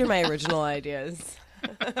 Like, these are my original ideas.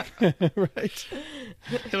 Right.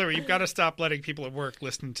 Hillary, you've got to stop letting people at work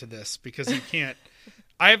listen to this because you can't.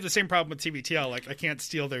 I have the same problem with TBTL. Like, I can't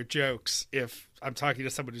steal their jokes if I'm talking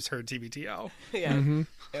to someone who's heard TBTL. Yeah.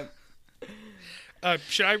 Yep.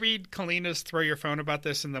 Should I read Kalina's Throw Your Phone about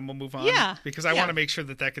this and then we'll move on? Yeah. Because I Yeah. want to make sure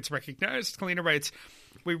that gets recognized. Kalina writes,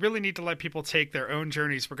 we really need to let people take their own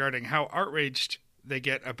journeys regarding how outraged they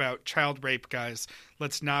get about child rape, guys.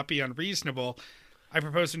 Let's not be unreasonable. I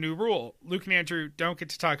propose a new rule. Luke and Andrew don't get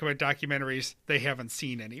to talk about documentaries they haven't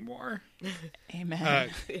seen anymore. Amen.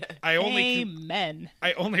 I only Amen.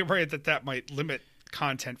 I only worry that might limit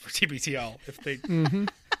content for TBTL if they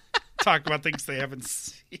talk about things they haven't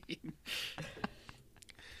seen.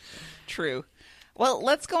 True. Well,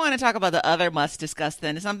 let's go on and talk about the other must discuss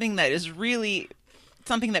then. Something that is really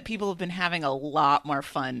something that people have been having a lot more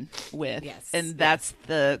fun with. Yes. And that's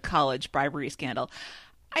the college bribery scandal.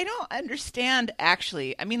 I don't understand,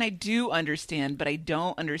 actually. I mean, I do understand, but I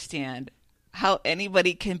don't understand how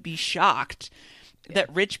anybody can be shocked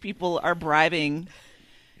that rich people are bribing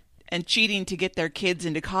and cheating to get their kids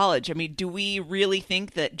into college. I mean, do we really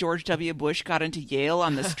think that George W. Bush got into Yale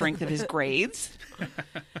on the strength of his grades?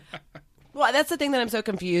 Well, that's the thing that I'm so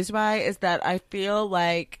confused by, is that I feel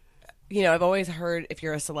like, I've always heard if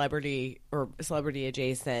you're a celebrity or celebrity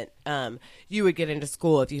adjacent, you would get into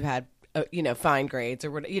school if you had, fine grades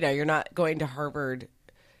or what. You're not going to Harvard.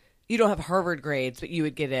 You don't have Harvard grades, but you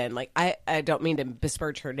would get in. Like, I don't mean to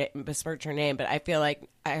besmirch her name, but I feel like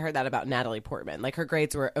I heard that about Natalie Portman. Like, her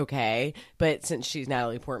grades were okay, but since she's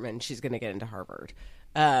Natalie Portman, she's going to get into Harvard.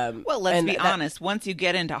 Well, let's be honest. Once you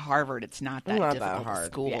get into Harvard, it's not that Not that difficult hard. a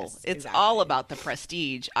school. Yes, it's exactly. all about the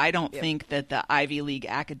prestige. I don't think that the Ivy League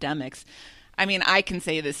academics, I mean, I can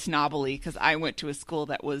say this snobbily because I went to a school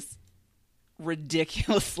that was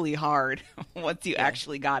ridiculously hard once you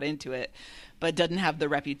actually got into it, but doesn't have the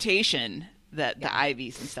reputation that the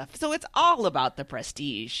Ivies and stuff. So it's all about the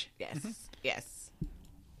prestige. Yes, yes.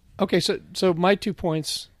 Okay, so my 2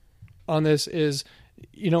 points on this is,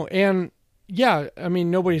 and yeah, I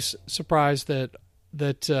mean, nobody's surprised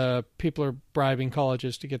that people are bribing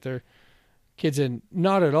colleges to get their kids in.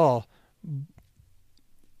 Not at all.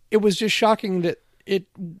 It was just shocking that it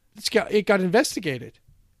got investigated,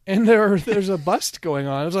 and there's a bust going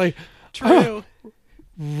on. I was like, True. oh,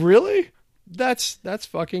 really? That's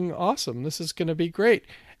fucking awesome. This is going to be great.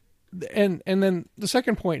 And then the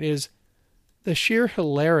second point is the sheer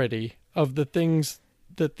hilarity of the things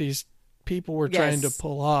that these people were trying to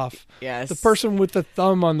pull off. Yes. The person with the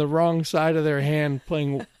thumb on the wrong side of their hand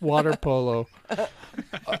playing water polo.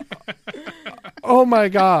 Oh my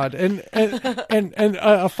God. And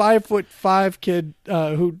a 5'5" kid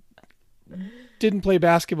who didn't play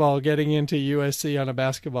basketball getting into USC on a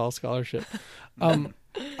basketball scholarship.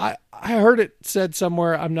 I heard it said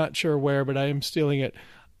somewhere, I'm not sure where, but I am stealing it.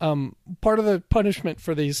 Part of the punishment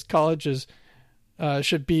for these colleges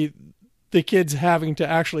should be the kids having to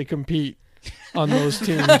actually compete on those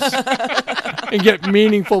teams and get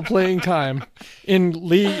meaningful playing time in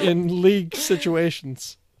league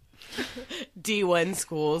situations. D1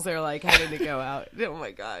 schools are like having to go out. Oh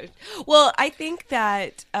my gosh. Well, I think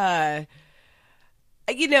that there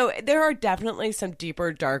are definitely some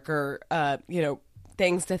deeper, darker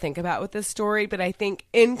things to think about with this story, but I think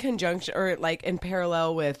in conjunction or like in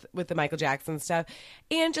parallel with the Michael Jackson stuff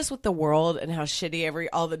and just with the world and how shitty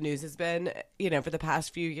all the news has been, for the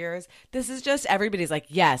past few years, this is just everybody's like,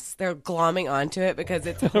 yes, they're glomming onto it because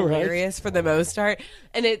it's hilarious for the most part.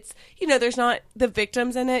 And it's, there's not the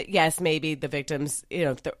victims in it. Yes, maybe the victims,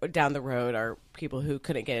 down the road are people who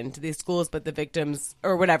couldn't get into these schools, but the victims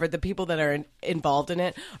or whatever, the people that are involved in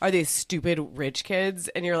it are these stupid rich kids.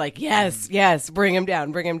 And you're like, yes, bring them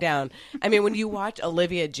down. I mean, when you watch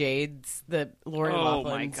Olivia Jade's, the Lori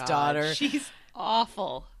Loughlin's daughter, she's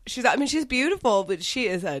awful. She's beautiful, but she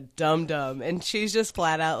is a dum-dum. And she's just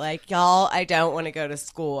flat out like, y'all, I don't want to go to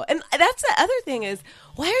school. And that's the other thing is,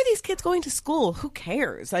 why are these kids going to school? Who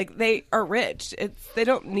cares? Like, they are rich. They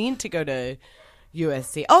don't need to go to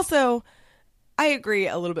USC. Also, I agree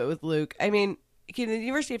a little bit with Luke. I mean, the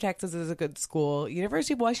University of Texas is a good school.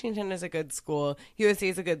 University of Washington is a good school. USC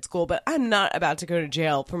is a good school. But I'm not about to go to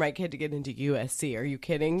jail for my kid to get into USC. Are you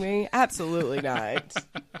kidding me? Absolutely not.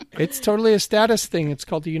 It's totally a status thing. It's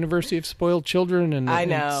called the University of Spoiled Children, and I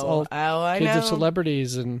know. It's all kids of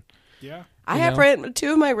celebrities, and yeah. I have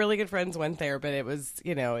two of my really good friends went there, but it was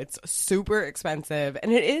it's super expensive,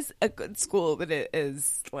 and it is a good school, but it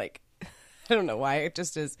is like I don't know why it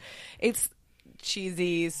just is. It's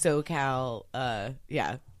cheesy SoCal,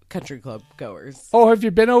 country club goers. Oh, have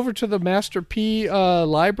you been over to the Master P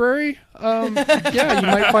library?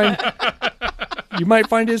 Yeah, you might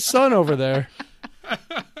find his son over there. Oh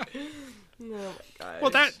my gosh.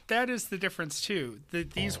 Well, that is the difference too.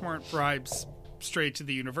 These weren't bribes straight to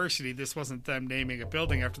the university. This wasn't them naming a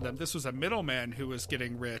building after them. This was a middleman who was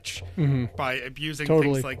getting rich by abusing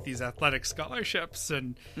things like these athletic scholarships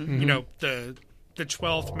and the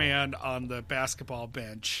 12th man on the basketball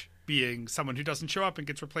bench being someone who doesn't show up and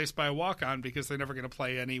gets replaced by a walk-on because they're never going to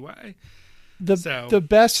play anyway.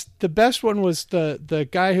 The best one was the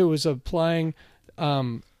guy who was applying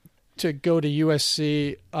to go to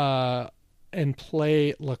USC and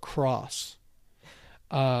play lacrosse.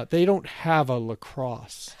 They don't have a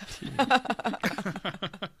lacrosse team.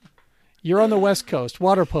 You're on the West Coast.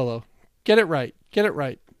 Water polo. Get it right.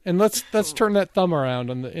 And let's turn that thumb around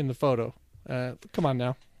in the photo. Come on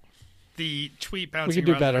now. The tweet bouncing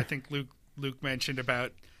around that I think Luke mentioned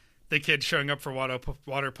about the kid showing up for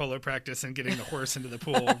water polo practice and getting the horse into the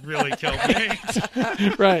pool really killed me.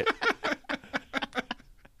 Right.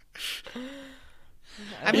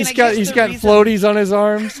 I mean, he's got floaties on his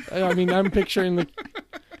arms. I mean, I'm picturing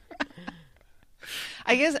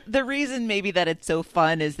I guess the reason maybe that it's so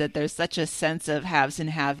fun is that there's such a sense of haves and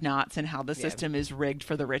have-nots and how the system is rigged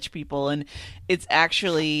for the rich people, and it's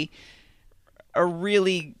actually a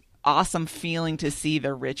really awesome feeling to see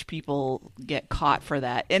the rich people get caught for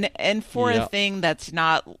that, and for a thing that's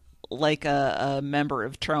not like a member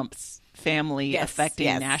of Trump's family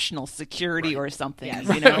affecting national security or something.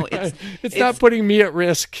 Yes. It's not putting me at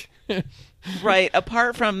risk. Right.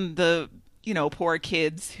 Apart from the poor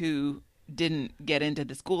kids who didn't get into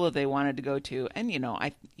the school that they wanted to go to, and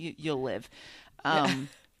you'll live.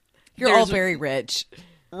 You're all very rich,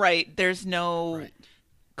 right? There's no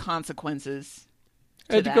consequences.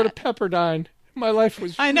 I had to go to Pepperdine. My life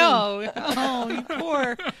was ruined. I know.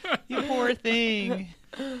 Oh, you poor thing.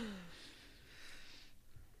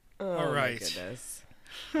 All right. My goodness.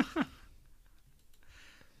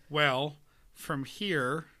 Well, from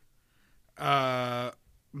here,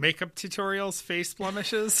 makeup tutorials, face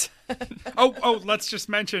blemishes. Let's just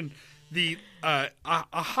mention the a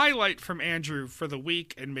highlight from Andrew for the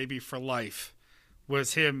week and maybe for life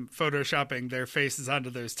was him photoshopping their faces onto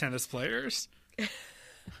those tennis players.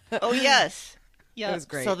 Oh, yes. Yeah, that was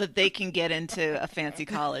great. So that they can get into a fancy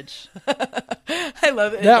college. I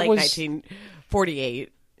love it. That was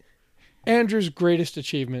 1948. Andrew's greatest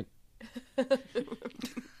achievement.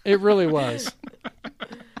 It really was.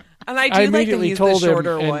 And I do like that he's the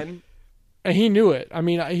shorter him, one. And he knew it. I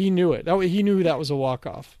mean, he knew it. He knew that was a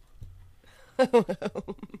walk-off.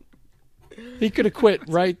 He could have quit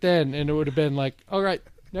right then, and it would have been like, all right,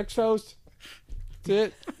 next host.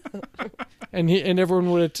 That's it. and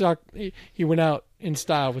everyone would have talked. He went out in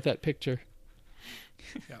style with that picture.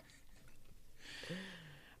 Yeah.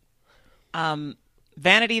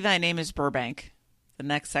 Vanity, Thy Name is Burbank. The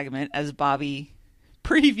next segment, as Bobby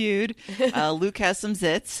previewed, Luke has some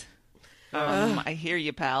zits. I hear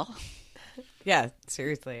you, pal. Yeah,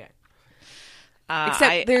 seriously.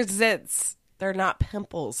 Except they're zits. They're not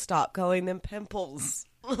pimples. Stop calling them pimples.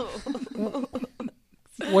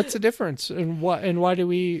 What's the difference, and why do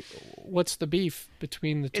we? What's the beef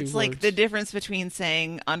between the two? It's words? like the difference between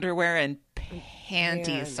saying underwear and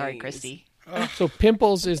panties. Sorry, Christy. So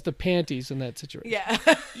pimples is the panties in that situation. Yeah.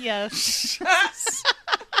 Yes.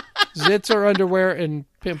 Zits are underwear and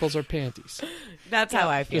pimples are panties. That's how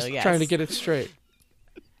I feel, Just yes. trying to get it straight.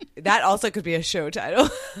 That also could be a show title.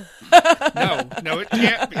 No, it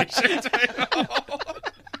can't be a show title.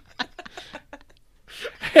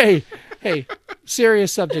 Hey,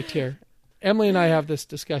 serious subject here. Emily and I have this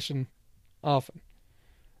discussion often.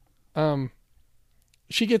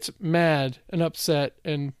 She gets mad and upset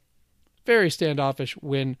and very standoffish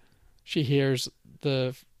when she hears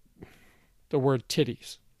the word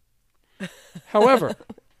titties. However,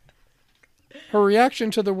 her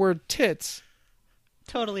reaction to the word tits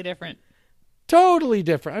Totally different. totally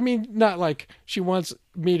different. I mean, not like she wants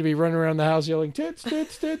me to be running around the house yelling, tits,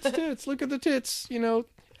 tits, tits, tits. Look at the tits. You know,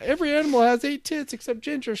 every animal has 8 tits except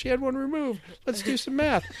Ginger. She had one removed. Let's do some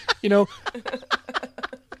math. You know.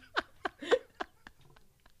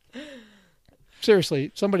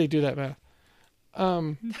 Seriously, somebody do that math.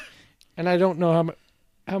 And I don't know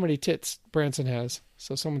how many tits Branson has,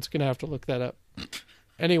 so someone's going to have to look that up.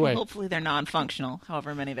 Anyway. Well, hopefully they're non-functional,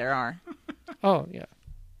 however many there are. Oh, yeah.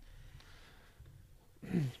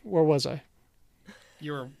 Where was I?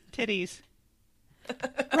 You were. Titties.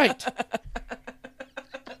 Right.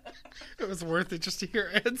 It was worth it just to hear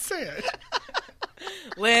Ed say it.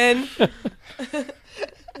 Lynn.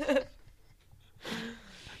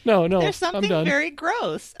 No, There's I'm something done. very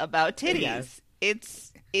gross about titties.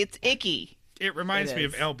 Yes. It's icky. It reminds It me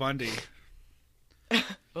is. of Al Bundy.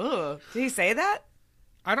 Ooh, did he say that?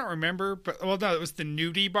 I don't remember, but no, it was the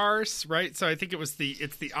nudie bars, right? So I think it's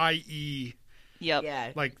the IE Yep.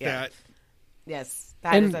 Yeah. like yeah. that. Yes.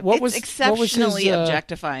 That And is a, what It's was exceptionally his,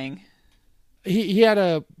 objectifying. He had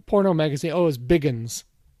a porno magazine. Oh, it was Biggins.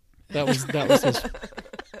 That was his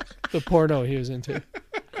the porno he was into.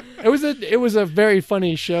 It was a very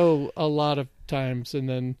funny show a lot of times, and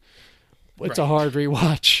then it's a Right. hard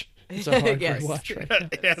rewatch. It's a hard Yes. rewatch right now.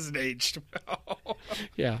 It hasn't aged well.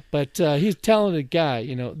 Yeah, but he's a talented guy.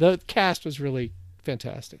 You know, the cast was really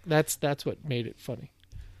fantastic. That's what made it funny.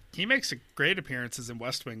 He makes great appearances in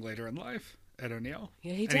West Wing later in life, Ed O'Neill.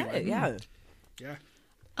 yeah, he Anyway. did. Yeah.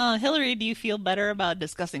 Yeah. Hillary, do you feel better about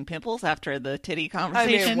discussing pimples after the titty I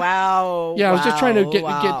conversation? mean, wow. Yeah, I was just trying to get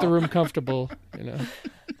wow. the room comfortable. You know,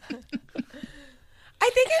 I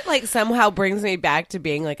think it like somehow brings me back to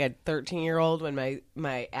being like a 13-year-old when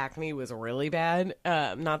my acne was really bad.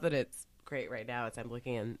 Not that it's great right now as I'm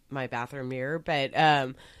looking in my bathroom mirror, but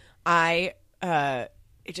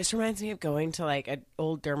it just reminds me of going to like an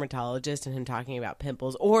old dermatologist and him talking about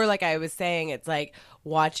pimples, or like I was saying, it's like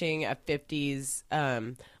watching a 50s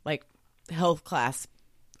like health class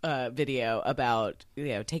video about, you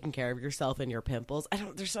know, taking care of yourself and your pimples.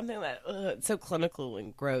 There's something that it's so clinical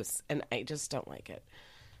and gross, and I just don't like it.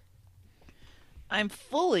 I'm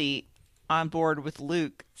fully on board with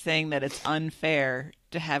Luke saying that it's unfair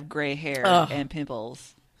to have gray hair and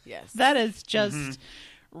pimples. Yes. That is just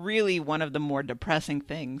really one of the more depressing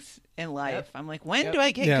things in life. Yep. I'm like, when Yep. do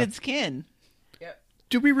I get Yeah. good skin? Yep.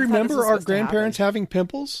 do we thought this remember was our supposed to happen. grandparents having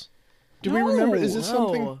pimples? Do we remember? Is this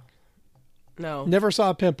something? No. Never saw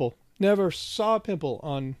a pimple. Never saw a pimple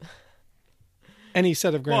on any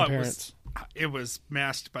set of Well, grandparents. it was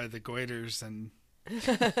masked by the goiters and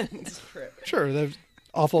Sure, there's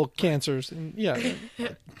awful cancers, and yeah,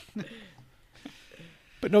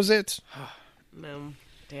 but no zits. No.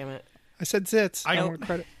 Damn it. I said zits. I I don't- want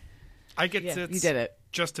credit. I get Yeah, zits you did it.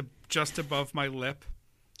 just above my lip,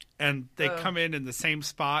 and they come in the same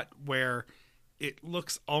spot where it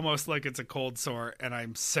looks almost like it's a cold sore, and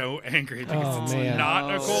I'm so angry because Oh, it's man.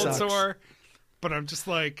 not a cold Sucks. sore, but I'm just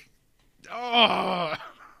like, oh.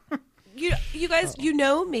 You guys, you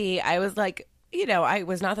know me. I was like, you know, I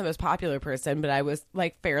was not the most popular person, but I was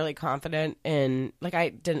like fairly confident in, like,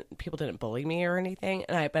 people didn't bully me or anything.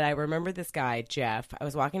 But I remember this guy, Jeff. I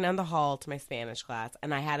was walking down the hall to my Spanish class,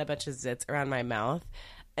 and I had a bunch of zits around my mouth.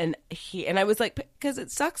 And I was like, because it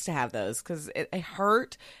sucks to have those, because it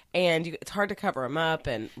hurt, and it's hard to cover them up,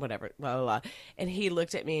 and whatever, blah, blah, blah. And he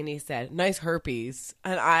looked at me and he said, "Nice herpes."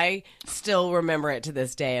 And I still remember it to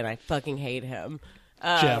this day, and I fucking hate him.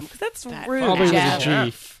 Jeff. 'cause that's That rude, Probably with a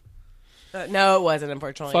Jeff. G. No, it wasn't,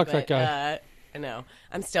 unfortunately. Fuck but, that guy. I know.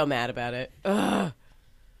 I'm still mad about it. Ugh.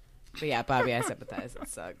 But yeah, Bobby, I sympathize. It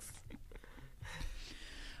sucks.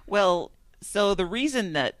 Well, so the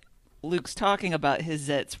reason that Luke's talking about his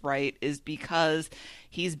zits, right, is because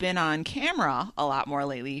he's been on camera a lot more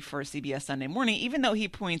lately for CBS Sunday Morning, even though he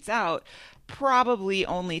points out probably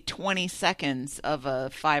only 20 seconds of a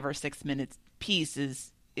 5 or 6 minute piece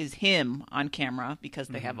is him on camera because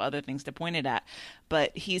they have other things to point it at.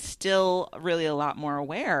 But he's still really a lot more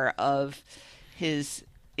aware of his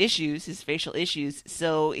issues, his facial issues.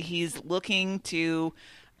 So he's looking to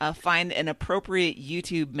find an appropriate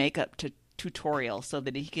YouTube makeup tutorial so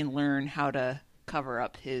that he can learn how to cover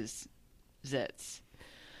up his zits.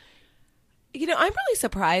 You know, I'm really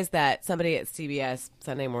surprised that somebody at CBS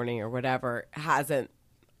Sunday Morning or whatever hasn't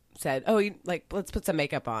said, "Oh, let's put some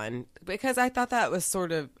makeup on," because I thought that was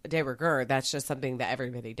sort of de rigueur. That's just something that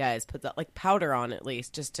everybody does. Put that powder on at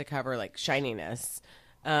least, just to cover shininess.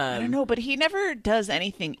 I don't know, but he never does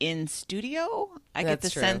anything in studio. I get the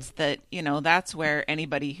That's true. sense that, that's where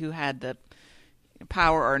anybody who had the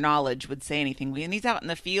power or knowledge would say anything. When he's out in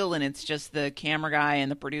the field and it's just the camera guy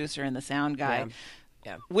and the producer and the sound guy.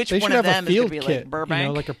 Yeah. Which They one should of have them a is going field to be kit, like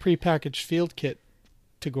Burbank? like a prepackaged field kit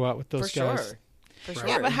to go out with For those guys. sure. For sure.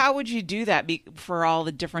 Yeah, but how would you do that for all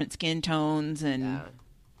the different skin tones and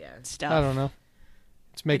Yeah. stuff? I don't know.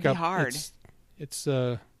 It's makeup. hard. It's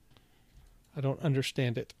I don't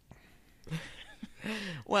understand it.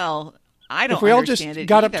 Well, I don't If we all just understand it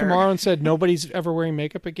got up either. tomorrow and said nobody's ever wearing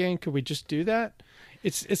makeup again, could we just do that?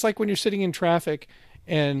 It's like when you're sitting in traffic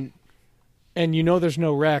and there's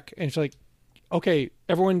no wreck and it's like, okay,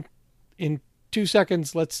 everyone in 2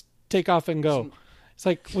 seconds, let's take off and go. It's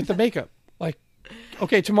like with the makeup,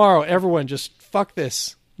 okay, tomorrow, everyone just fuck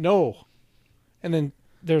this. No. And then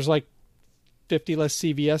there's 50 less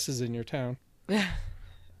CVS's in your town.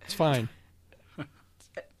 It's fine.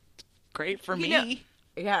 Great for You me. know-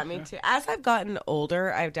 Yeah, me too. As I've gotten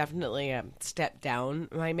older, I've definitely stepped down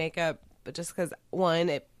my makeup, but just because, one,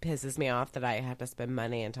 it pisses me off that I have to spend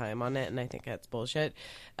money and time on it, and I think that's bullshit.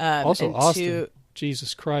 Also, and Austin, two,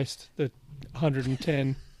 Jesus Christ, the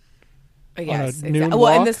 110 yes, on a noon exactly. walk.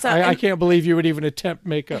 Well, in the I can't believe you would even attempt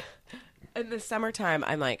makeup. in the summertime,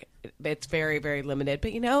 I'm it's very, very limited.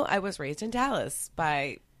 But I was raised in Dallas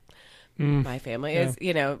by my family. Is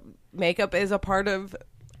makeup is a part of.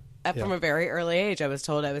 From a very early age, I was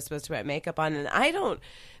told I was supposed to put makeup on, and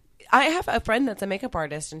I have a friend that's a makeup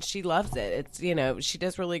artist, and she loves it. It's she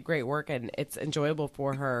does really great work, and it's enjoyable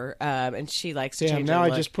for her. And she likes to Damn, change. now her I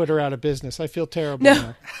look. just put her out of business. I feel terrible No.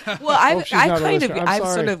 now. Well, I've she's not a kind of listener. I'm I've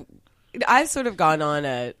sorry. I've sort of gone on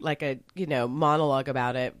a monologue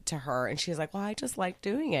about it to her, and she's like, "Well, I just like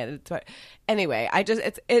doing it." It's what, anyway.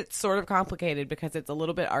 It's sort of complicated because it's a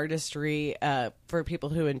little bit artistry for people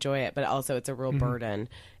who enjoy it, but also it's a real burden.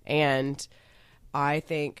 And I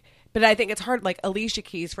think it's hard. Like Alicia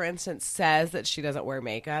Keys, for instance, says that she doesn't wear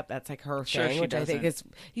makeup. That's her Sure, thing, she which I think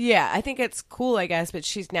doesn't. I think it's cool, I guess. But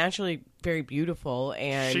she's naturally very beautiful,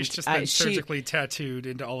 and She's just been surgically tattooed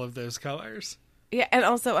into all of those colors. Yeah, and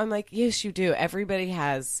also I'm like, yes, you do. Everybody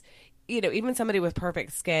has, even somebody with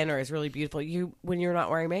perfect skin or is really beautiful. When you're not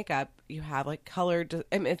wearing makeup, you have colored.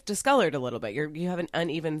 I mean, it's discolored a little bit. You have an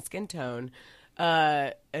uneven skin tone,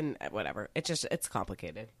 and whatever. It's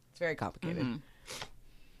complicated. It's very complicated. Mm-hmm.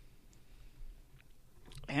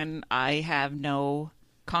 And I have no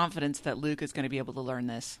confidence that Luke is going to be able to learn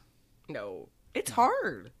this. No, it's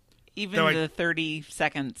hard. Even No, the 30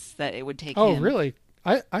 seconds that it would take Oh, him. really?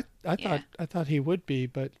 I Yeah. thought he would be,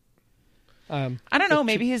 but I don't know.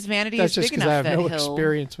 Maybe his vanity that's is just big because I enough have that no he'll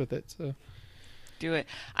experience with it. So do it.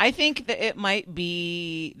 I think that it might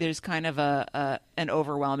be there's kind of an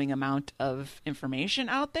overwhelming amount of information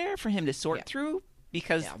out there for him to sort through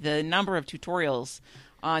because the number of tutorials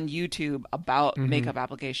on YouTube about makeup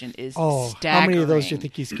application is staggering. how many of those do you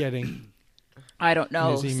think he's getting? I don't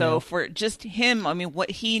know. his email? So for just him, I mean, what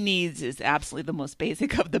he needs is absolutely the most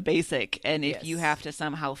basic of the basic. And if you have to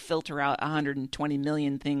somehow filter out 120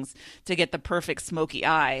 million things to get the perfect smoky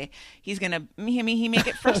eye, he's gonna. He may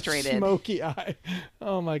get frustrated. Smoky eye.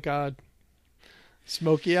 Oh my God.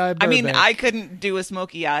 Smoky eye. I mean, Burbank. I couldn't do a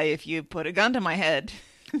smoky eye if you put a gun to my head.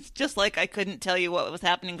 It's just like I couldn't tell you what was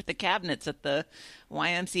happening with the cabinets at the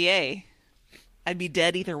YMCA. I'd be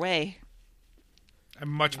dead either way. I'm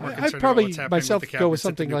much more I'd concerned probably about what's happening myself with the go with cabinets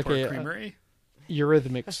at the something like Newport a- Creamery.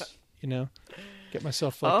 Eurythmics. Get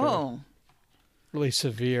myself really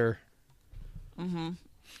severe.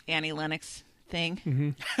 Annie Lennox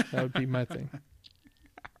thing. That would be my thing.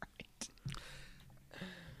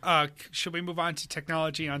 Should we move on to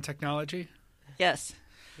technology on technology? Yes.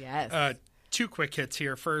 Yes. Two quick hits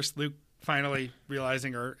here. First, Luke finally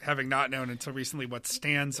realizing or having not known until recently what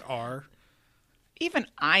stands are. Even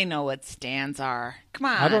I know what stands are. Come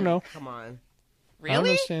on. I don't know. Come on. I don't Really?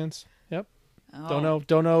 know stands. Yep. Oh.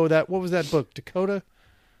 Don't know that. What was that book? Dakota?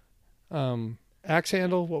 Axe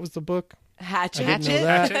Handle? What was the book? Hatchet. I didn't know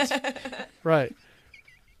that. Hatchet. Right.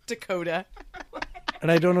 Dakota.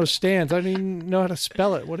 And I don't know stands. I don't even know how to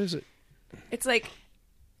spell it. What is it? It's like,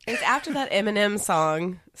 it's after that Eminem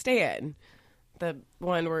song, Stan. The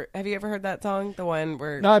one where, have you ever heard that song? The one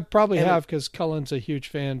where, No, I probably have because Cullen's a huge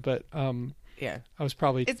fan, but yeah. I was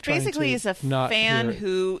probably It's trying basically to is a not fan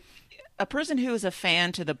hear it. a person who is a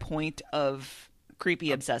fan to the point of creepy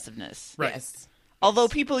obsessiveness. Right. Yes. Although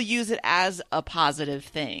people use it as a positive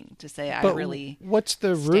thing to say, I But really. what's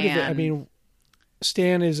the root of it? I Stan. mean,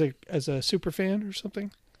 Stan is as a super fan or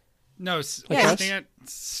something? No, Like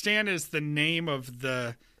Stan is the name of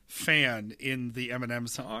the fan in the Eminem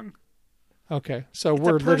song. Okay, so It's a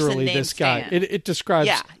we're person literally named this guy. Stan. It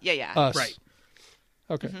describes Yeah. us. Right.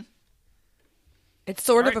 Okay. It's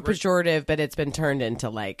sort of a Right, right. pejorative, but it's been turned into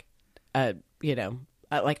like,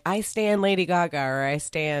 like I stand Lady Gaga or I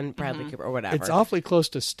stand Bradley Cooper or whatever. It's awfully close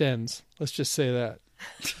to Stens. Let's just say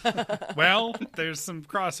that. Well, there's some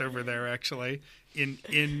crossover there actually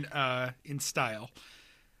in style.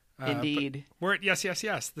 Indeed. We're at yes.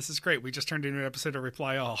 This is great. We just turned into an episode of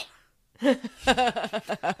Reply All.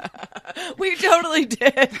 We totally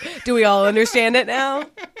did. Do we all understand it now?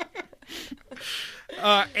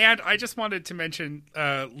 And I just wanted to mention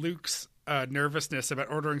Luke's nervousness about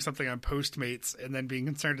ordering something on Postmates and then being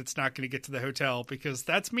concerned it's not going to get to the hotel, because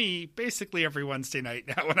that's me basically every Wednesday night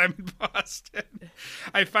now when I'm in Boston.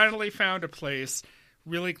 I finally found a place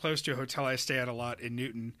really close to a hotel I stay at a lot in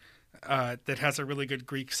Newton that has a really good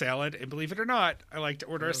Greek salad. And believe it or not, I like to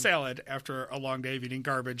order a salad after a long day of eating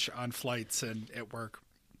garbage on flights and at work.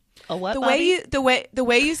 A what? The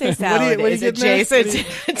way you say salad what are you is getting at?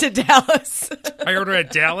 adjacent to Dallas. I order a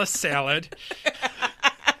Dallas salad.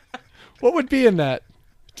 What would be in that?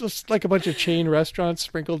 Just like a bunch of chain restaurants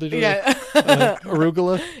sprinkled into Yeah.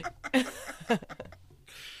 arugula.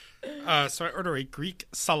 So I order a Greek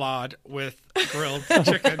salad with grilled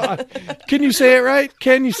chicken. Can you say it right?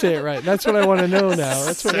 Can you say it right? That's what I want to know now.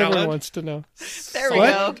 That's what everyone Salad. wants to know. There we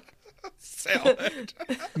What? go. Salad.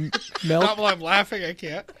 Milk. Not while I'm laughing, I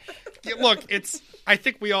can't. Yeah, look, I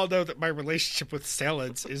think we all know that my relationship with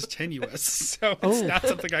salads is tenuous, so it's not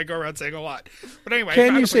something I go around saying a lot. But anyway, I Can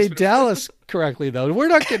found you a place say with- Dallas correctly, though? We're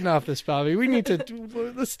not getting off this, Bobby. We need to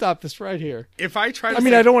let's stop this right here. If I try to I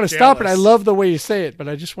mean, say I don't want to stop it. I Dallas- love the way you say it, but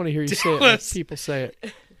I just want to hear you say it like Dallas. people say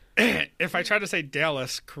it. If I try to say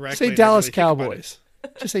Dallas correctly, Say and Dallas really think about it- Cowboys.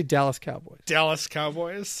 Just say Dallas Cowboys. Dallas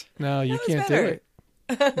Cowboys. No, you can't better. do it.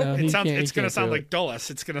 No, It's going can't to sound do like it. Dulles.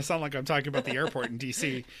 It's going to sound like I'm talking about the airport in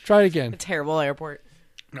D.C. Try it again. Terrible airport.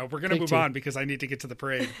 No, we're going to Take move two. on because I need to get to the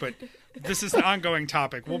parade. But this is an ongoing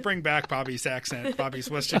topic. We'll bring back Bobby's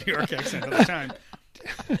Western New York accent another time.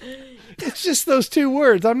 It's just those two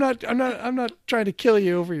words. I'm not trying to kill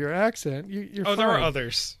you over your accent. You're Oh, fine. there are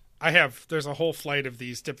others. There's a whole flight of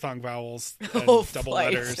these diphthong vowels and Whole double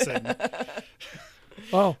flight. letters. And,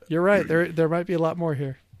 Oh, you're right. There might be a lot more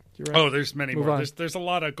here. You're right. oh, there's many Move more. on. There's a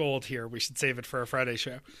lot of gold here. We should save it for a Friday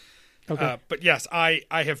show. Okay. But yes, I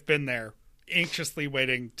have been there, anxiously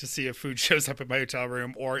waiting to see if food shows up at my hotel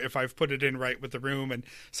room or if I've put it in right with the room. And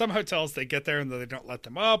some hotels, they get there and then they don't let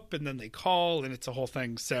them up and then they call and it's a whole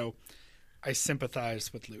thing. So I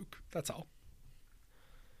sympathize with Luke. That's all.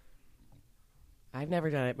 I've never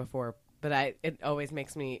done it before, but it always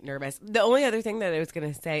makes me nervous. The only other thing that I was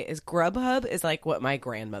going to say is Grubhub is like what my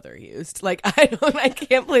grandmother used. Like I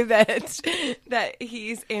can't believe that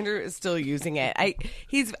Andrew is still using it. I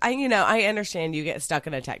understand you get stuck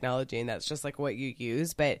in a technology and that's just like what you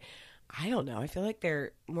use, but I don't know. I feel like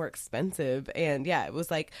they're more expensive. And yeah, it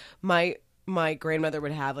was like my grandmother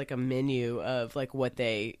would have like a menu of like what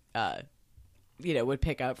they would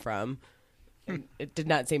pick up from. And it did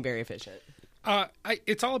not seem very efficient.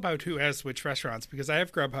 It's all about who has which restaurants because I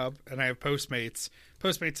have Grubhub and I have Postmates.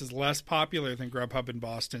 Postmates is less popular than Grubhub in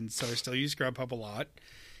Boston, so I still use Grubhub a lot.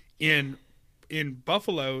 In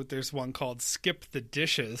Buffalo, there's one called Skip the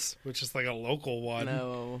Dishes, which is like a local one,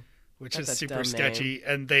 No. which That's is a super dumb sketchy.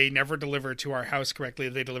 And they never deliver to our house correctly.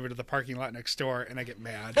 They deliver to the parking lot next door, and I get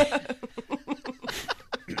mad.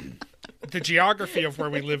 The geography of where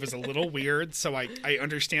we live is a little weird, so I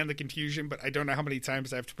understand the confusion, but I don't know how many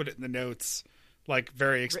times I have to put it in the notes, like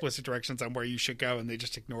very explicit directions on where you should go, and they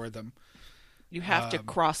just ignore them. You have to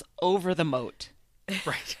cross over the moat.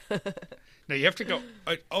 Right. No, you have to go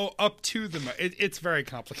up to the. It's very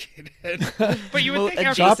complicated. But you would think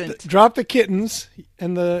Adjacent. after, Drop the kittens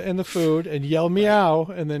and the food and yell meow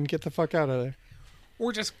and then get the fuck out of there.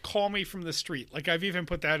 or just call me from the street. Like I've even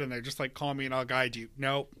put that in there. Just like call me and I'll guide you.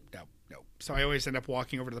 No. So I always end up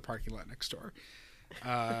walking over to the parking lot next door.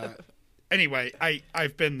 Anyway,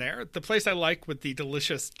 I've been there. The place I like with the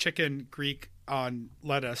delicious chicken Greek on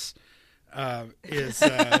lettuce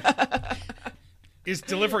is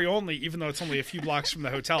delivery only, even though it's only a few blocks from the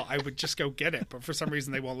hotel. I would just go get it, but for some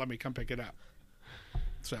reason they won't let me come pick it up.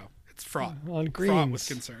 So it's fraught. On Fraught Greens. with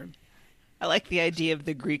concern. I like the idea of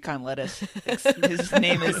the Greek on lettuce. His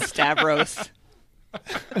name is Stavros.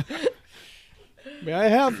 May I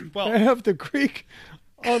have the Greek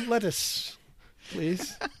on lettuce,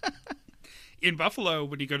 please? In Buffalo,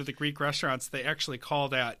 when you go to the Greek restaurants, they actually call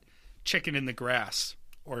that chicken in the grass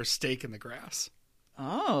or steak in the grass.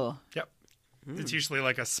 Oh. Yep. It's usually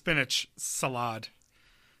like a spinach salad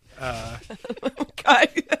God.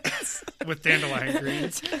 with dandelion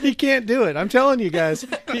greens. He can't do it. I'm telling you guys,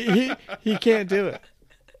 he can't do it.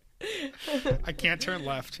 I can't turn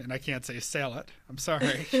left, and I can't say sail it. I'm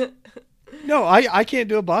sorry. No, I can't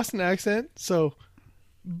do a Boston accent, so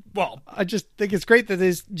Well, I just think it's great that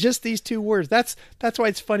there's just these two words. That's why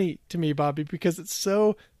it's funny to me, Bobby, because it's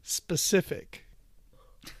so specific.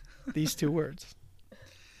 These two words.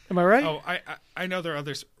 Am I right? oh, I know there are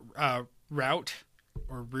others. Route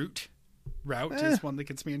or route. Route is one that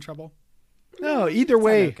gets me in trouble. No, either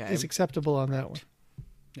way okay. is acceptable on that one.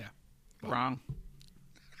 Yeah. Wrong.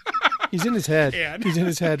 He's in his head. And- He's in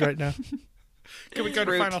his head right now. Can we go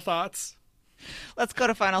to Route. final thoughts? Let's go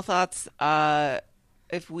to final thoughts.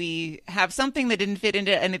 If we have something that didn't fit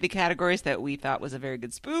into any of the categories that we thought was a very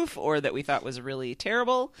good spoof or that we thought was really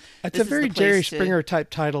terrible, It's this a is very the Jerry place to- Springer type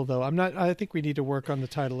title, though. I think we need to work on the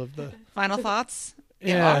title of the. Final thoughts?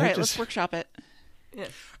 Yeah, All right, just- let's workshop it.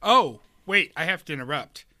 Oh, wait, I have to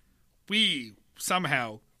interrupt. We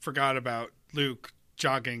somehow forgot about Luke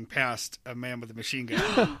jogging past a man with a machine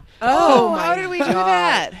gun. Oh, how did we do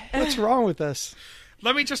that? What's wrong with us?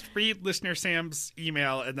 Let me just read listener Sam's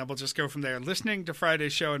email, and then we'll just go from there. Listening to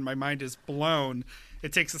Friday's show, and my mind is blown.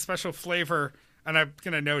 It takes a special flavor, and I'm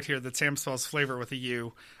going to note here that Sam spells flavor with a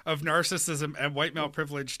U, of narcissism and white male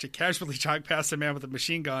privilege to casually jog past a man with a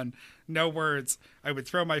machine gun. No words. I would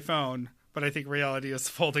throw my phone, but I think reality is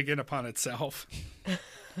folding in upon itself.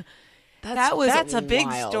 That's a big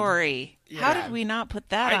wild. story. How did we not put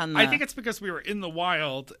that on the... I think it's because we were in the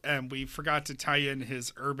wild, and we forgot to tie in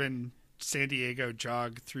his urban San Diego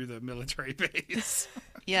jog through the military base.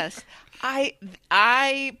 Yes.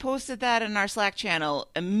 I posted that in our Slack channel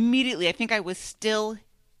immediately. I think I was still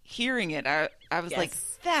hearing it. I was Yes. like,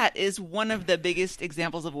 that is one of the biggest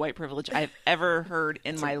examples of white privilege I've ever heard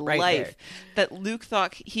in my right life. That Luke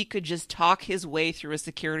thought he could just talk his way through a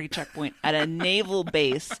security checkpoint at a naval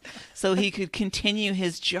base so he could continue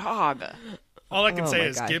his jog. All I can say my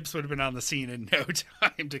is God. Gibbs would have been on the scene in no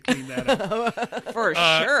time to clean that up. For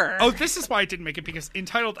sure. Oh, this is why I didn't make it, because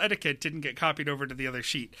Entitled Etiquette didn't get copied over to the other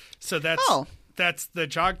sheet. So that's the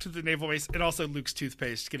jog to the naval base, and also Luke's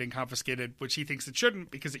toothpaste getting confiscated, which he thinks it shouldn't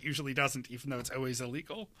because it usually doesn't, even though it's always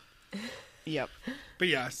illegal. Yep. But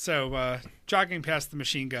yeah, so jogging past the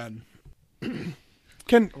machine gun.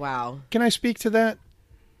 Wow. Can I speak to that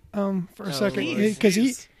for a second? please.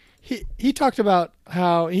 Because he talked about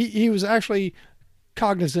how he was actually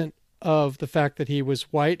cognizant of the fact that he was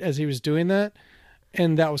white as he was doing that,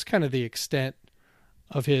 and that was kind of the extent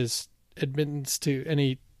of his admittance to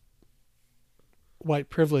any white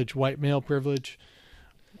privilege, white male privilege,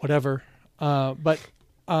 whatever. But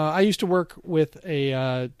I used to work with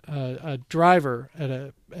a driver at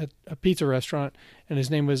a pizza restaurant, and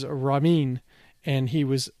his name was Ramin, and he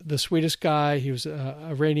was the sweetest guy. He was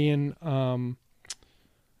Iranian.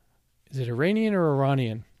 Is it Iranian or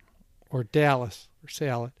Iranian, or Dallas or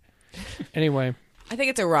Salad? Anyway, I think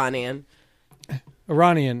it's Iranian.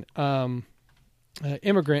 Iranian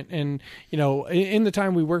immigrant, and in the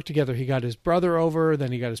time we worked together, he got his brother over,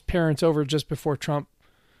 then he got his parents over just before Trump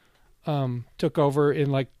took over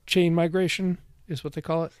in like chain migration is what they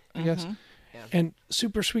call it, I guess. Yeah. And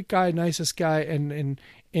super sweet guy, nicest guy, and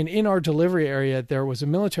in our delivery area there was a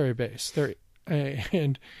military base there,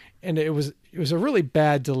 and it was a really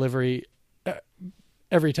bad delivery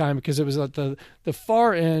every time because it was at the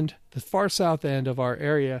far end, the far south end of our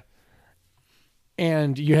area.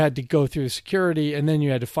 And you had to go through security, and then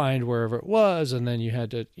you had to find wherever it was, and then you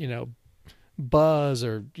had to, buzz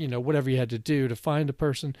or, whatever you had to do to find a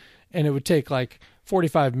person. And it would take like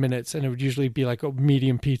 45 minutes, and it would usually be like a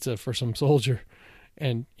medium pizza for some soldier.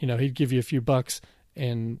 And, he'd give you a few bucks,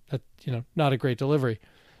 and that, not a great delivery.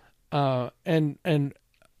 And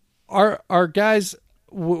our guys,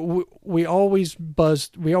 we always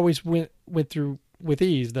buzzed. We always went through with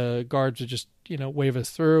ease. The guards would just wave us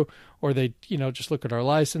through, or they just look at our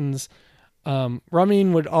license.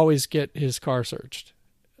 Ramin would always get his car searched.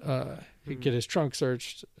 He'd get his trunk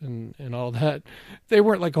searched and all that. They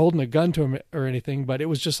weren't like holding a gun to him or anything, but it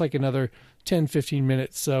was just like another 10, 15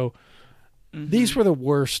 minutes. So these were the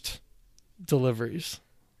worst deliveries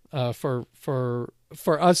for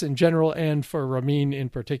us in general and for Ramin in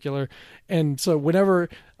particular. And so whenever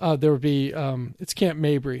there would be, it's Camp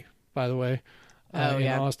Mabry, by the way, in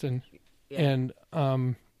Austin. Yeah.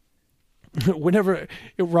 And whenever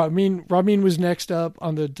Ramin was next up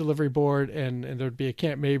on the delivery board and there'd be a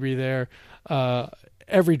Camp Mabry there,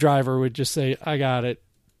 every driver would just say, I got it,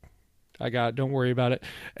 don't worry about it.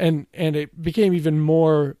 And it became even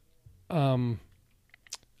more, I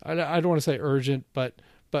don't want to say urgent, but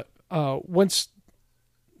once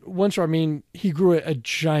Ramin, he grew a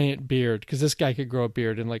giant beard, because this guy could grow a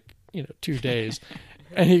beard in 2 days.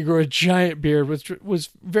 And he grew a giant beard, which was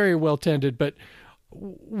very well tended, but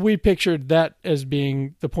we pictured that as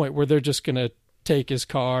being the point where they're just going to take his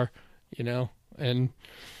car, and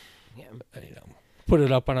put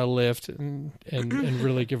it up on a lift and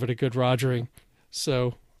really give it a good rogering.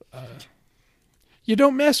 So you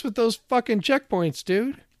don't mess with those fucking checkpoints,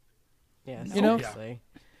 dude. Yes, obviously.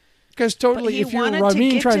 Because totally, if you're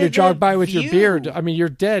Ramin trying to jog by with your beard, I mean, you're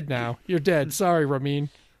dead now. You're dead. Sorry, Ramin.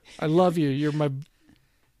 I love you. You're my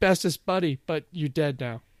bestest buddy, but you're dead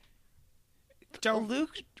now.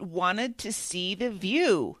 Luke wanted to see the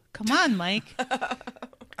view. Come on, Mike.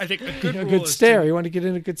 I think a good rule good is stare. You want to get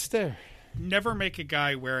in a good stare. Never make a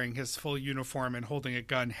guy wearing his full uniform and holding a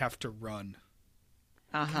gun have to run.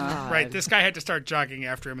 Right, this guy had to start jogging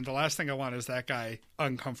after him, and the last thing I want is that guy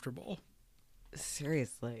uncomfortable.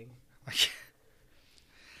 Seriously.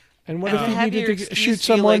 And what if he needed to shoot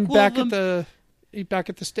someone back at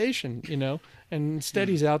the station, and instead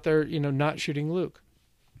he's out there, not shooting Luke.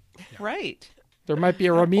 Yeah. Right. There might be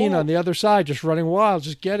a Ramin on the other side just running wild.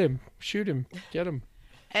 Just get him, shoot him, get him.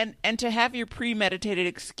 And to have your premeditated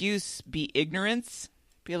excuse be ignorance,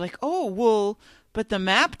 be like, oh, well, but the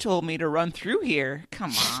map told me to run through here.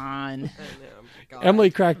 Come on. Emily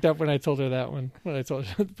cracked up when I told her that one.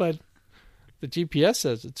 But the GPS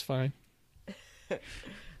says it's fine.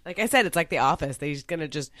 Like I said, it's like The Office. He's going to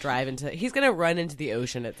just he's going to run into the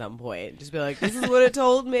ocean at some point. Just be like, this is what it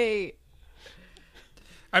told me.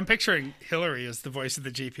 I'm picturing Hillary as the voice of the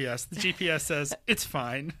GPS. The GPS says, it's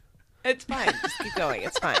fine. It's fine. Just keep going.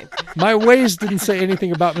 It's fine. My Waze didn't say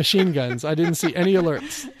anything about machine guns. I didn't see any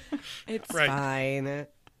alerts. It's fine.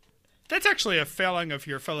 That's actually a failing of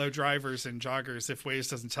your fellow drivers and joggers if Waze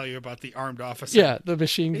doesn't tell you about the armed officer. Yeah, the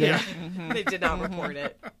machine gun. Yeah. They did not report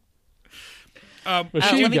it.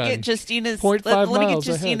 Machine let me gun. get Justina's. 0.5 let me get miles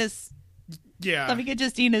Justina's. Yeah. Let me get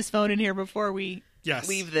Justina's phone in here before we Yes.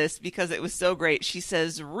 leave this, because it was so great. She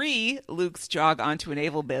says, Luke's jog onto a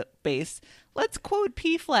naval base. Let's quote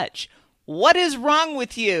P. Fletch. What is wrong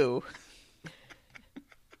with you?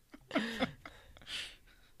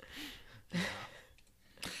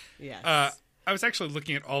 Yes. I was actually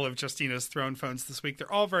looking at all of Justina's throne phones this week.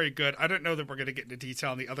 They're all very good. I don't know that we're going to get into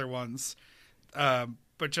detail on the other ones.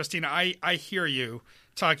 But Justina, I hear you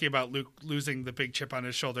talking about Luke losing the big chip on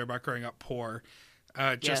his shoulder about growing up poor.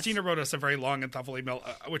 Justina wrote us a very long and thoughtful email,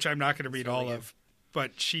 which I'm not going to read all of.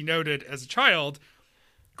 But she noted as a child,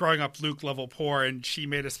 growing up Luke level poor, and she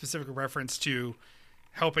made a specific reference to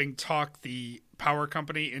helping talk the power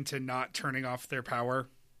company into not turning off their power.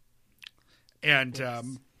 And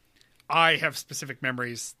I have specific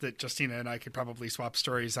memories that Justina and I could probably swap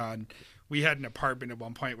stories on. We had an apartment at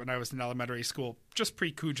one point when I was in elementary school, just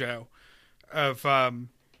pre-Cujo, of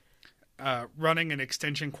running an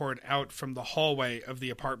extension cord out from the hallway of the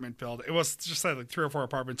apartment building. It was just like 3 or 4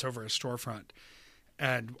 apartments over a storefront.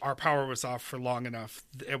 And our power was off for long enough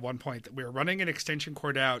at one point that we were running an extension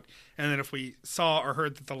cord out. And then if we saw or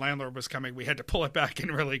heard that the landlord was coming, we had to pull it back in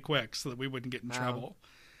really quick so that we wouldn't get in trouble.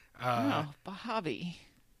 Bobby.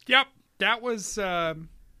 Yep. That was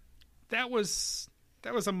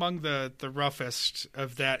among the roughest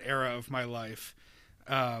of that era of my life.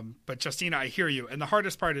 But Justina, I hear you. And the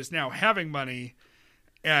hardest part is now having money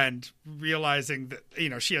and realizing that,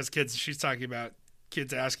 she has kids. She's talking about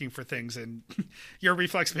kids asking for things and your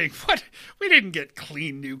reflex being, what? We didn't get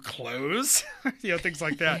clean new clothes, things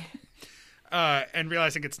like that. And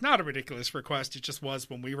realizing it's not a ridiculous request. It just was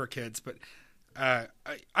when we were kids. But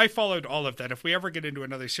I followed all of that. If we ever get into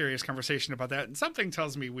another serious conversation about that, and something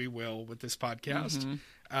tells me we will with this podcast,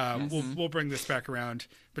 we'll bring this back around.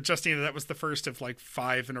 But Justina, that was the first of like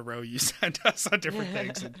 5 in a row you sent us on different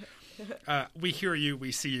things. And, we hear you,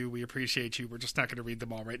 we see you, we appreciate you. We're just not going to read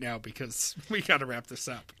them all right now because we got to wrap this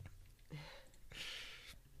up.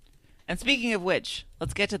 And speaking of which,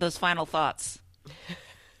 let's get to those final thoughts.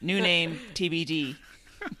 New name TBD.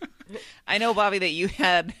 I know, Bobby, that you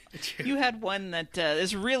had one that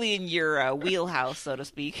is really in your wheelhouse, so to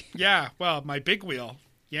speak. Yeah, well, my big wheel.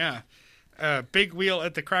 Yeah. Big wheel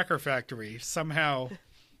at the Cracker Factory. Somehow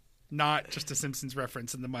not just a Simpsons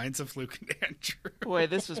reference in the minds of Luke and Andrew. Boy,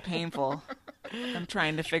 this was painful. I'm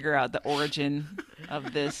trying to figure out the origin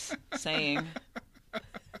of this saying.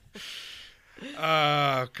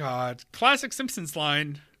 Oh, God. Classic Simpsons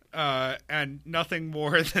line. And nothing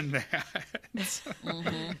more than that.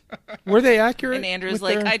 Were they accurate? And Andrew's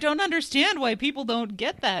like, I don't understand why people don't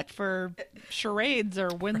get that for charades or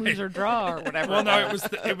win, lose, or draw or whatever. Well, no,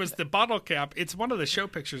 it was the bottle cap. It's one of the show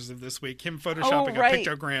pictures of this week. Him photoshopping a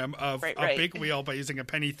pictogram of a big wheel by using a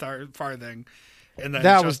penny farthing, and then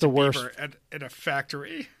that was the worst at a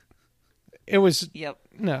factory. It was. Yep.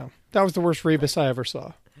 No, that was the worst Rebus I ever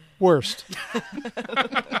saw. Worst.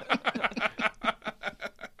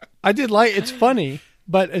 I did like it's funny,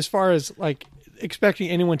 but as far as like expecting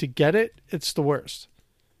anyone to get it, it's the worst.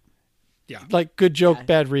 Yeah. Like good joke,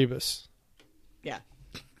 bad Rebus. Yeah.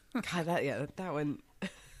 God, that one.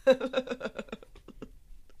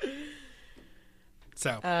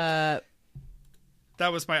 So that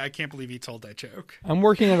was my I can't believe he told that joke. I'm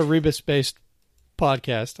working on a Rebus-based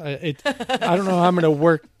podcast. I don't know how I'm going to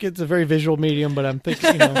work. It's a very visual medium, but I'm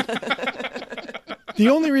thinking, the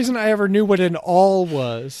only reason I ever knew what an awl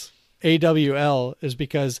was, AWL, is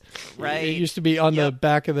because it used to be on the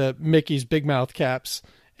back of the Mickey's Big Mouth caps,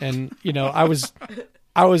 and I was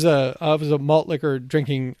a malt liquor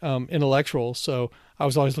drinking intellectual, so I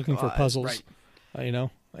was always looking for puzzles,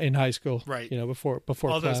 in high school, right? Before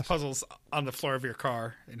all class. Those puzzles on the floor of your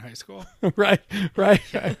car in high school, right.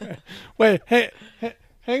 Wait, hey,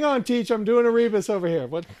 hang on, Teach. I'm doing a Rebus over here.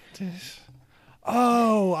 What?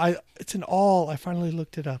 Oh, it's an awl. I finally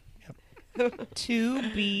looked it up. Yep.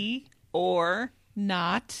 To be or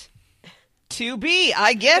not to be.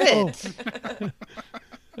 I get it.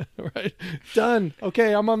 Right. Done.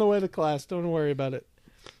 Okay, I'm on the way to class. Don't worry about it.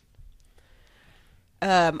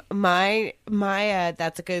 My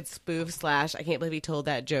that's a good spoof / I can't believe he told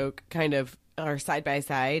that joke kind of are side by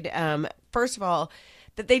side. First of all,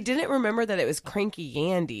 that they didn't remember that it was Cranky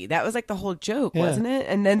Yandy. That was like the whole joke, wasn't it?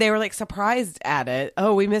 And then they were like surprised at it.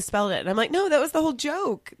 Oh, we misspelled it. And I'm like, no, that was the whole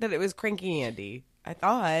joke, that it was Cranky Yandy, I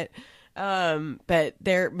thought. But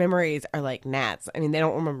their memories are like gnats. I mean, they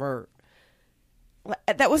don't remember.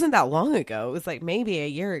 That wasn't that long ago. It was like maybe a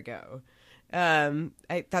year ago.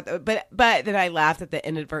 I thought, but then I laughed at the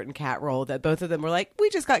inadvertent cat roll that both of them were like, we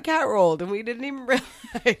just got cat rolled and we didn't even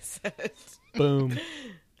realize it. Boom.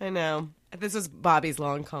 I know. This was Bobby's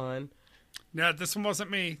long con. No, this one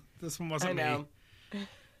wasn't me. This one wasn't me.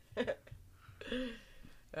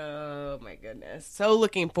 Oh my goodness. So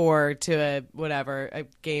looking forward to a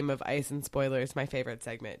game of ice and spoilers. My favorite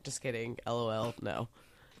segment. Just kidding. LOL. No.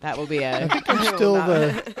 That will be I think I'm still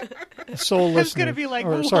the sole listener. I was going to be like,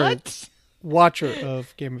 what? Sorry, watcher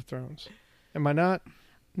of Game of Thrones. Am I not?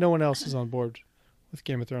 No one else is on board with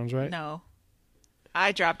Game of Thrones, right? No.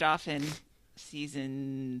 I dropped off in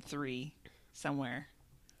season 3 somewhere.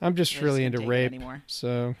 I'm just really into rape.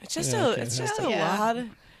 So it's just a lot.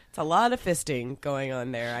 It's a lot of fisting going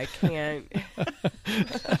on there. I can't.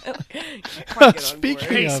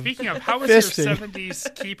 Speaking of, how was fisting. Your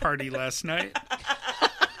 70s key party last night?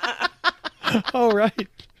 Oh, right.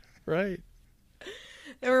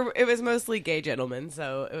 It was mostly gay gentlemen,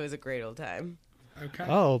 so it was a great old time. Okay.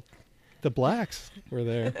 Oh, the blacks were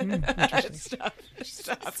there. Stop.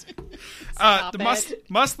 The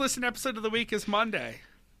must listen episode of the week is Monday.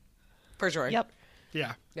 For sure. Yep.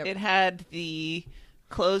 Yeah. Yep. It had the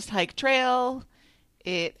closed hike trail.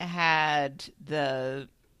 It had the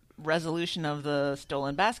resolution of the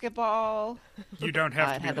stolen basketball. You don't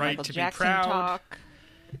have to had be the right Michael to Jackson be proud. talk.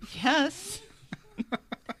 Yes.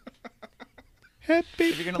 Happy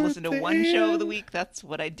If you're going to listen to one show of the week, that's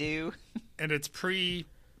what I do. And it's pre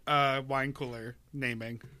wine cooler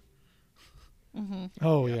naming. Mm-hmm.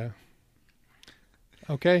 Oh, yeah.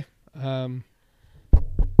 Okay.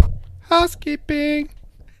 Housekeeping.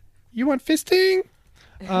 You want fisting?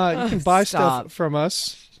 You can buy stuff from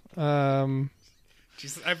us.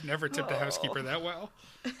 Jesus, I've never tipped a housekeeper that well.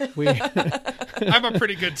 We I'm a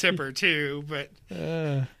pretty good tipper too, but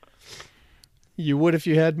you would if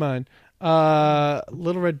you had mine.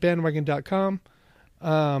 LittleRedBandwagon.com.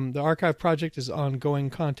 The archive project is ongoing.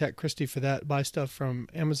 Contact Christy for that. Buy stuff from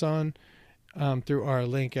Amazon through our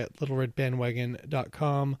link at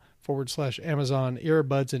littleredbandwagon.com/Amazon.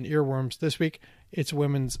 Earbuds and earworms. This week, it's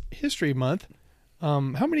Women's History Month. How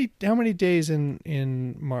many days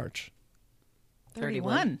in March?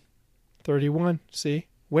 31. 31. See?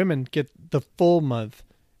 Women get the full month.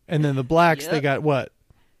 And then the blacks, they got what?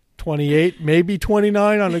 28, maybe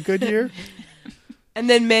 29 on a good year? And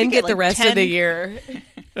then men get the like rest 10. of the year.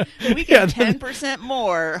 We get 10%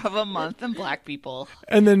 more of a month than black people.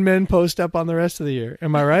 And then men post up on the rest of the year.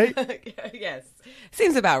 Am I right? Yes.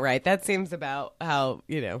 Seems about right. That seems about how,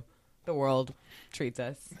 the world treats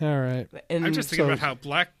us. All right. And I'm just thinking about how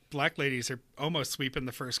black ladies are almost sweeping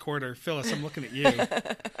the first quarter. Phyllis, I'm looking at you.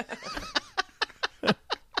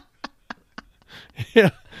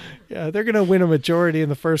 Yeah, they're going to win a majority in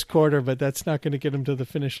the first quarter, but that's not going to get them to the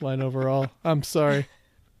finish line overall. I'm sorry.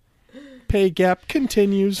 Pay gap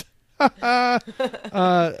continues.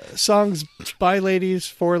 Songs by ladies,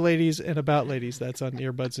 for ladies, and about ladies. That's on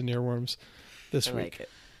Earbuds and Earworms this I week. like it.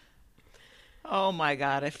 Oh my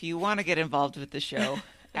God. If you want to get involved with the show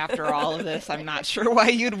after all of this, I'm not sure why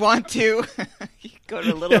you'd want to. You go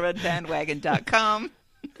to littleredbandwagon.com.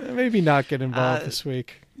 Maybe not get involved this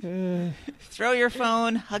week. Throw your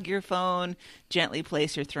phone, hug your phone, gently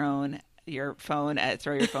place your phone at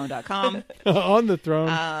throwyourphone.com. On the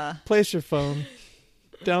throne. Place your phone.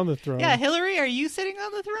 Down the throne. Yeah, Hillary, are you sitting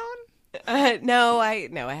on the throne? No, I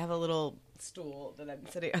have a little stool that I'm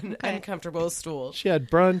sitting on, uncomfortable stool. She had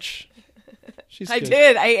brunch. I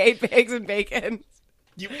did. I ate eggs and bacon.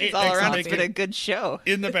 You ate It's all eggs and around. It's bacon been a good show.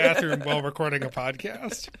 in the bathroom while recording a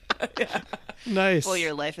podcast. Nice. Well,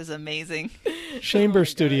 your life is amazing. Chamber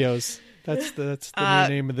Studios. That's the new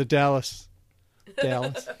name of the Dallas.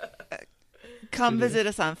 Come visit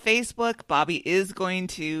us on Facebook. Bobby is going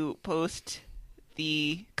to post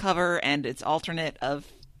the cover and its alternate of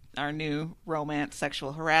our new romance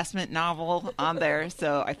sexual harassment novel on there.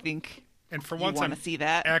 So I think And for you once, want I'm to see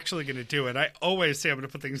that. actually going to do it. I always say I'm going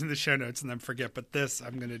to put things in the show notes and then forget, but this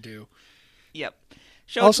I'm going to do. Yep.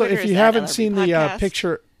 Show Also, Twitter if is you at haven't LRB seen the Podcast.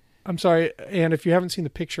 picture, I'm sorry, and if you haven't seen the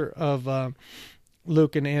picture of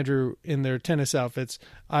Luke and Andrew in their tennis outfits,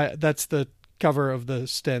 that's the cover of the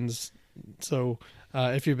Stens. So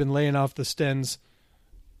if you've been laying off the Stens,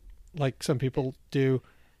 like some people do,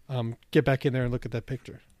 get back in there and look at that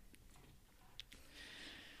picture.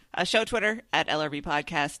 Show Twitter at LRB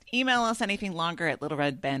Podcast. Email us anything longer at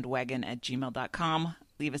littleredbandwagon@gmail.com.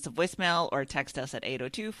 Leave us a voicemail or text us at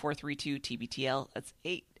 802-432-TBTL. That's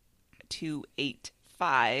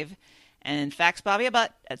 8285. And fax Bobby a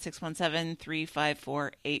butt at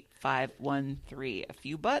 617-354-8513. A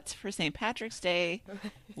few butts for St. Patrick's Day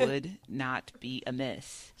would not be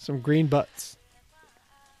amiss. Some green butts.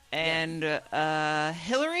 And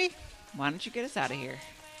Hillary, why don't you get us out of here?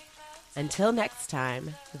 Until next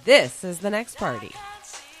time, this is The Next Party.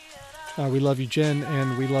 We love you, Jen,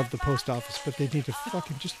 and we love the post office, but they need to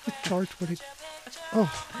fucking just charge what it...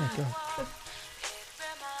 Oh, my God.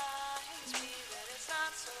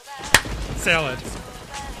 Salad.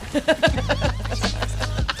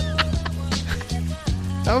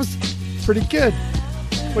 That was pretty good.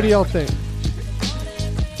 What do y'all think?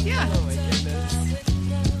 Yeah.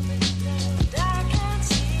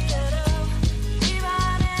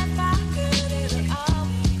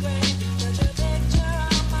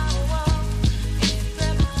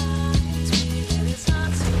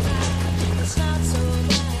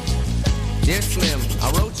 Dear Slim, I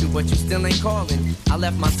wrote you, but you still ain't calling. I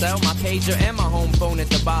left my cell, my pager, and my home phone at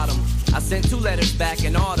the bottom. I sent 2 letters back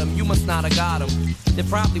in autumn, you must not have got them. There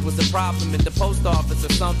probably was a problem at the post office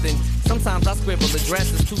or something. Sometimes I scribble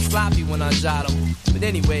addresses too sloppy when I jot them. But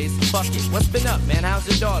anyways, fuck it, what's been up, man? How's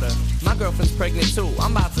your daughter? My girlfriend's pregnant too,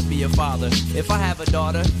 I'm about to be a father. If I have a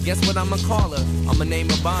daughter, guess what I'ma call her? I'ma name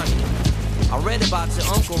her Bonnie. I read about your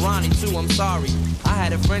Uncle Ronnie too, I'm sorry. I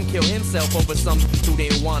had a friend kill himself over something who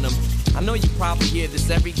didn't want him. I know you probably hear this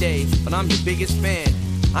every day, but I'm your biggest fan.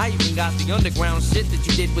 I even got the underground shit that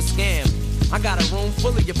you did with Scam. I got a room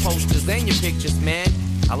full of your posters and your pictures, man.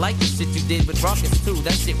 I like the shit you did with Ruckus too,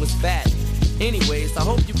 that shit was fat. Anyways, I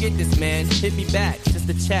hope you get this, man. Hit me back, just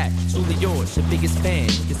a chat. Truly yours, your biggest fan.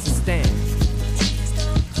 It's a Stan.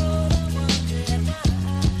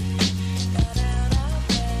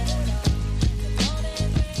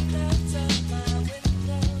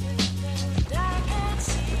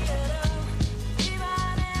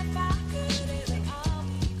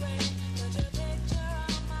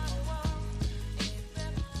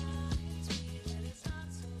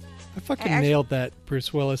 I fucking nailed that,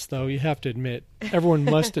 Bruce Willis, though. You have to admit. Everyone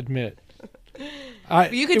must admit.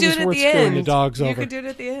 You could it do was it at worth the screwing end. the dogs You over. could do it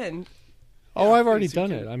at the end. Oh, I've already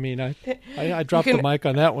done it. I mean, I dropped the mic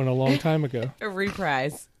on that one a long time ago. A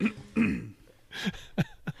reprise.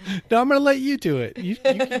 No, I'm going to let you do it.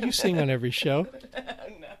 You sing on every show.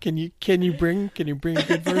 No. Can you bring a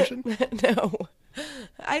good version? No.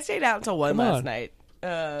 I stayed out until 1 Come last on. night.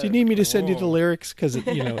 Do you need me to send you the lyrics? Because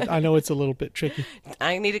I know it's a little bit tricky.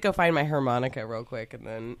 I need to go find my harmonica real quick, and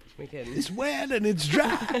then we can. It's wet and it's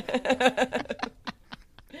dry.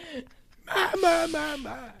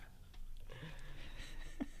 My.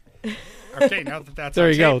 Okay, now that that's There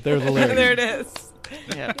on you go. tape, There are the lyrics. There it is.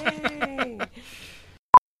 Yeah. Yay.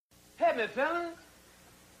 Hey, me fellas,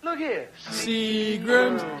 look here.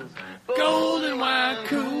 Seagram's golden wine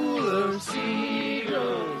cooler.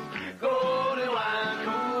 Seagram's golden wine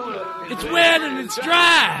cooler. It's wet and it's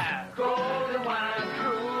dry. Golden wine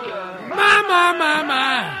cooler.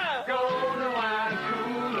 My. Golden wine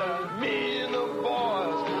cooler. Me and the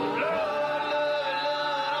boys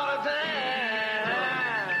love all the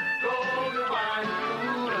time. Golden wine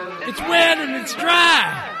cooler. It's wet and it's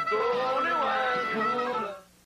dry.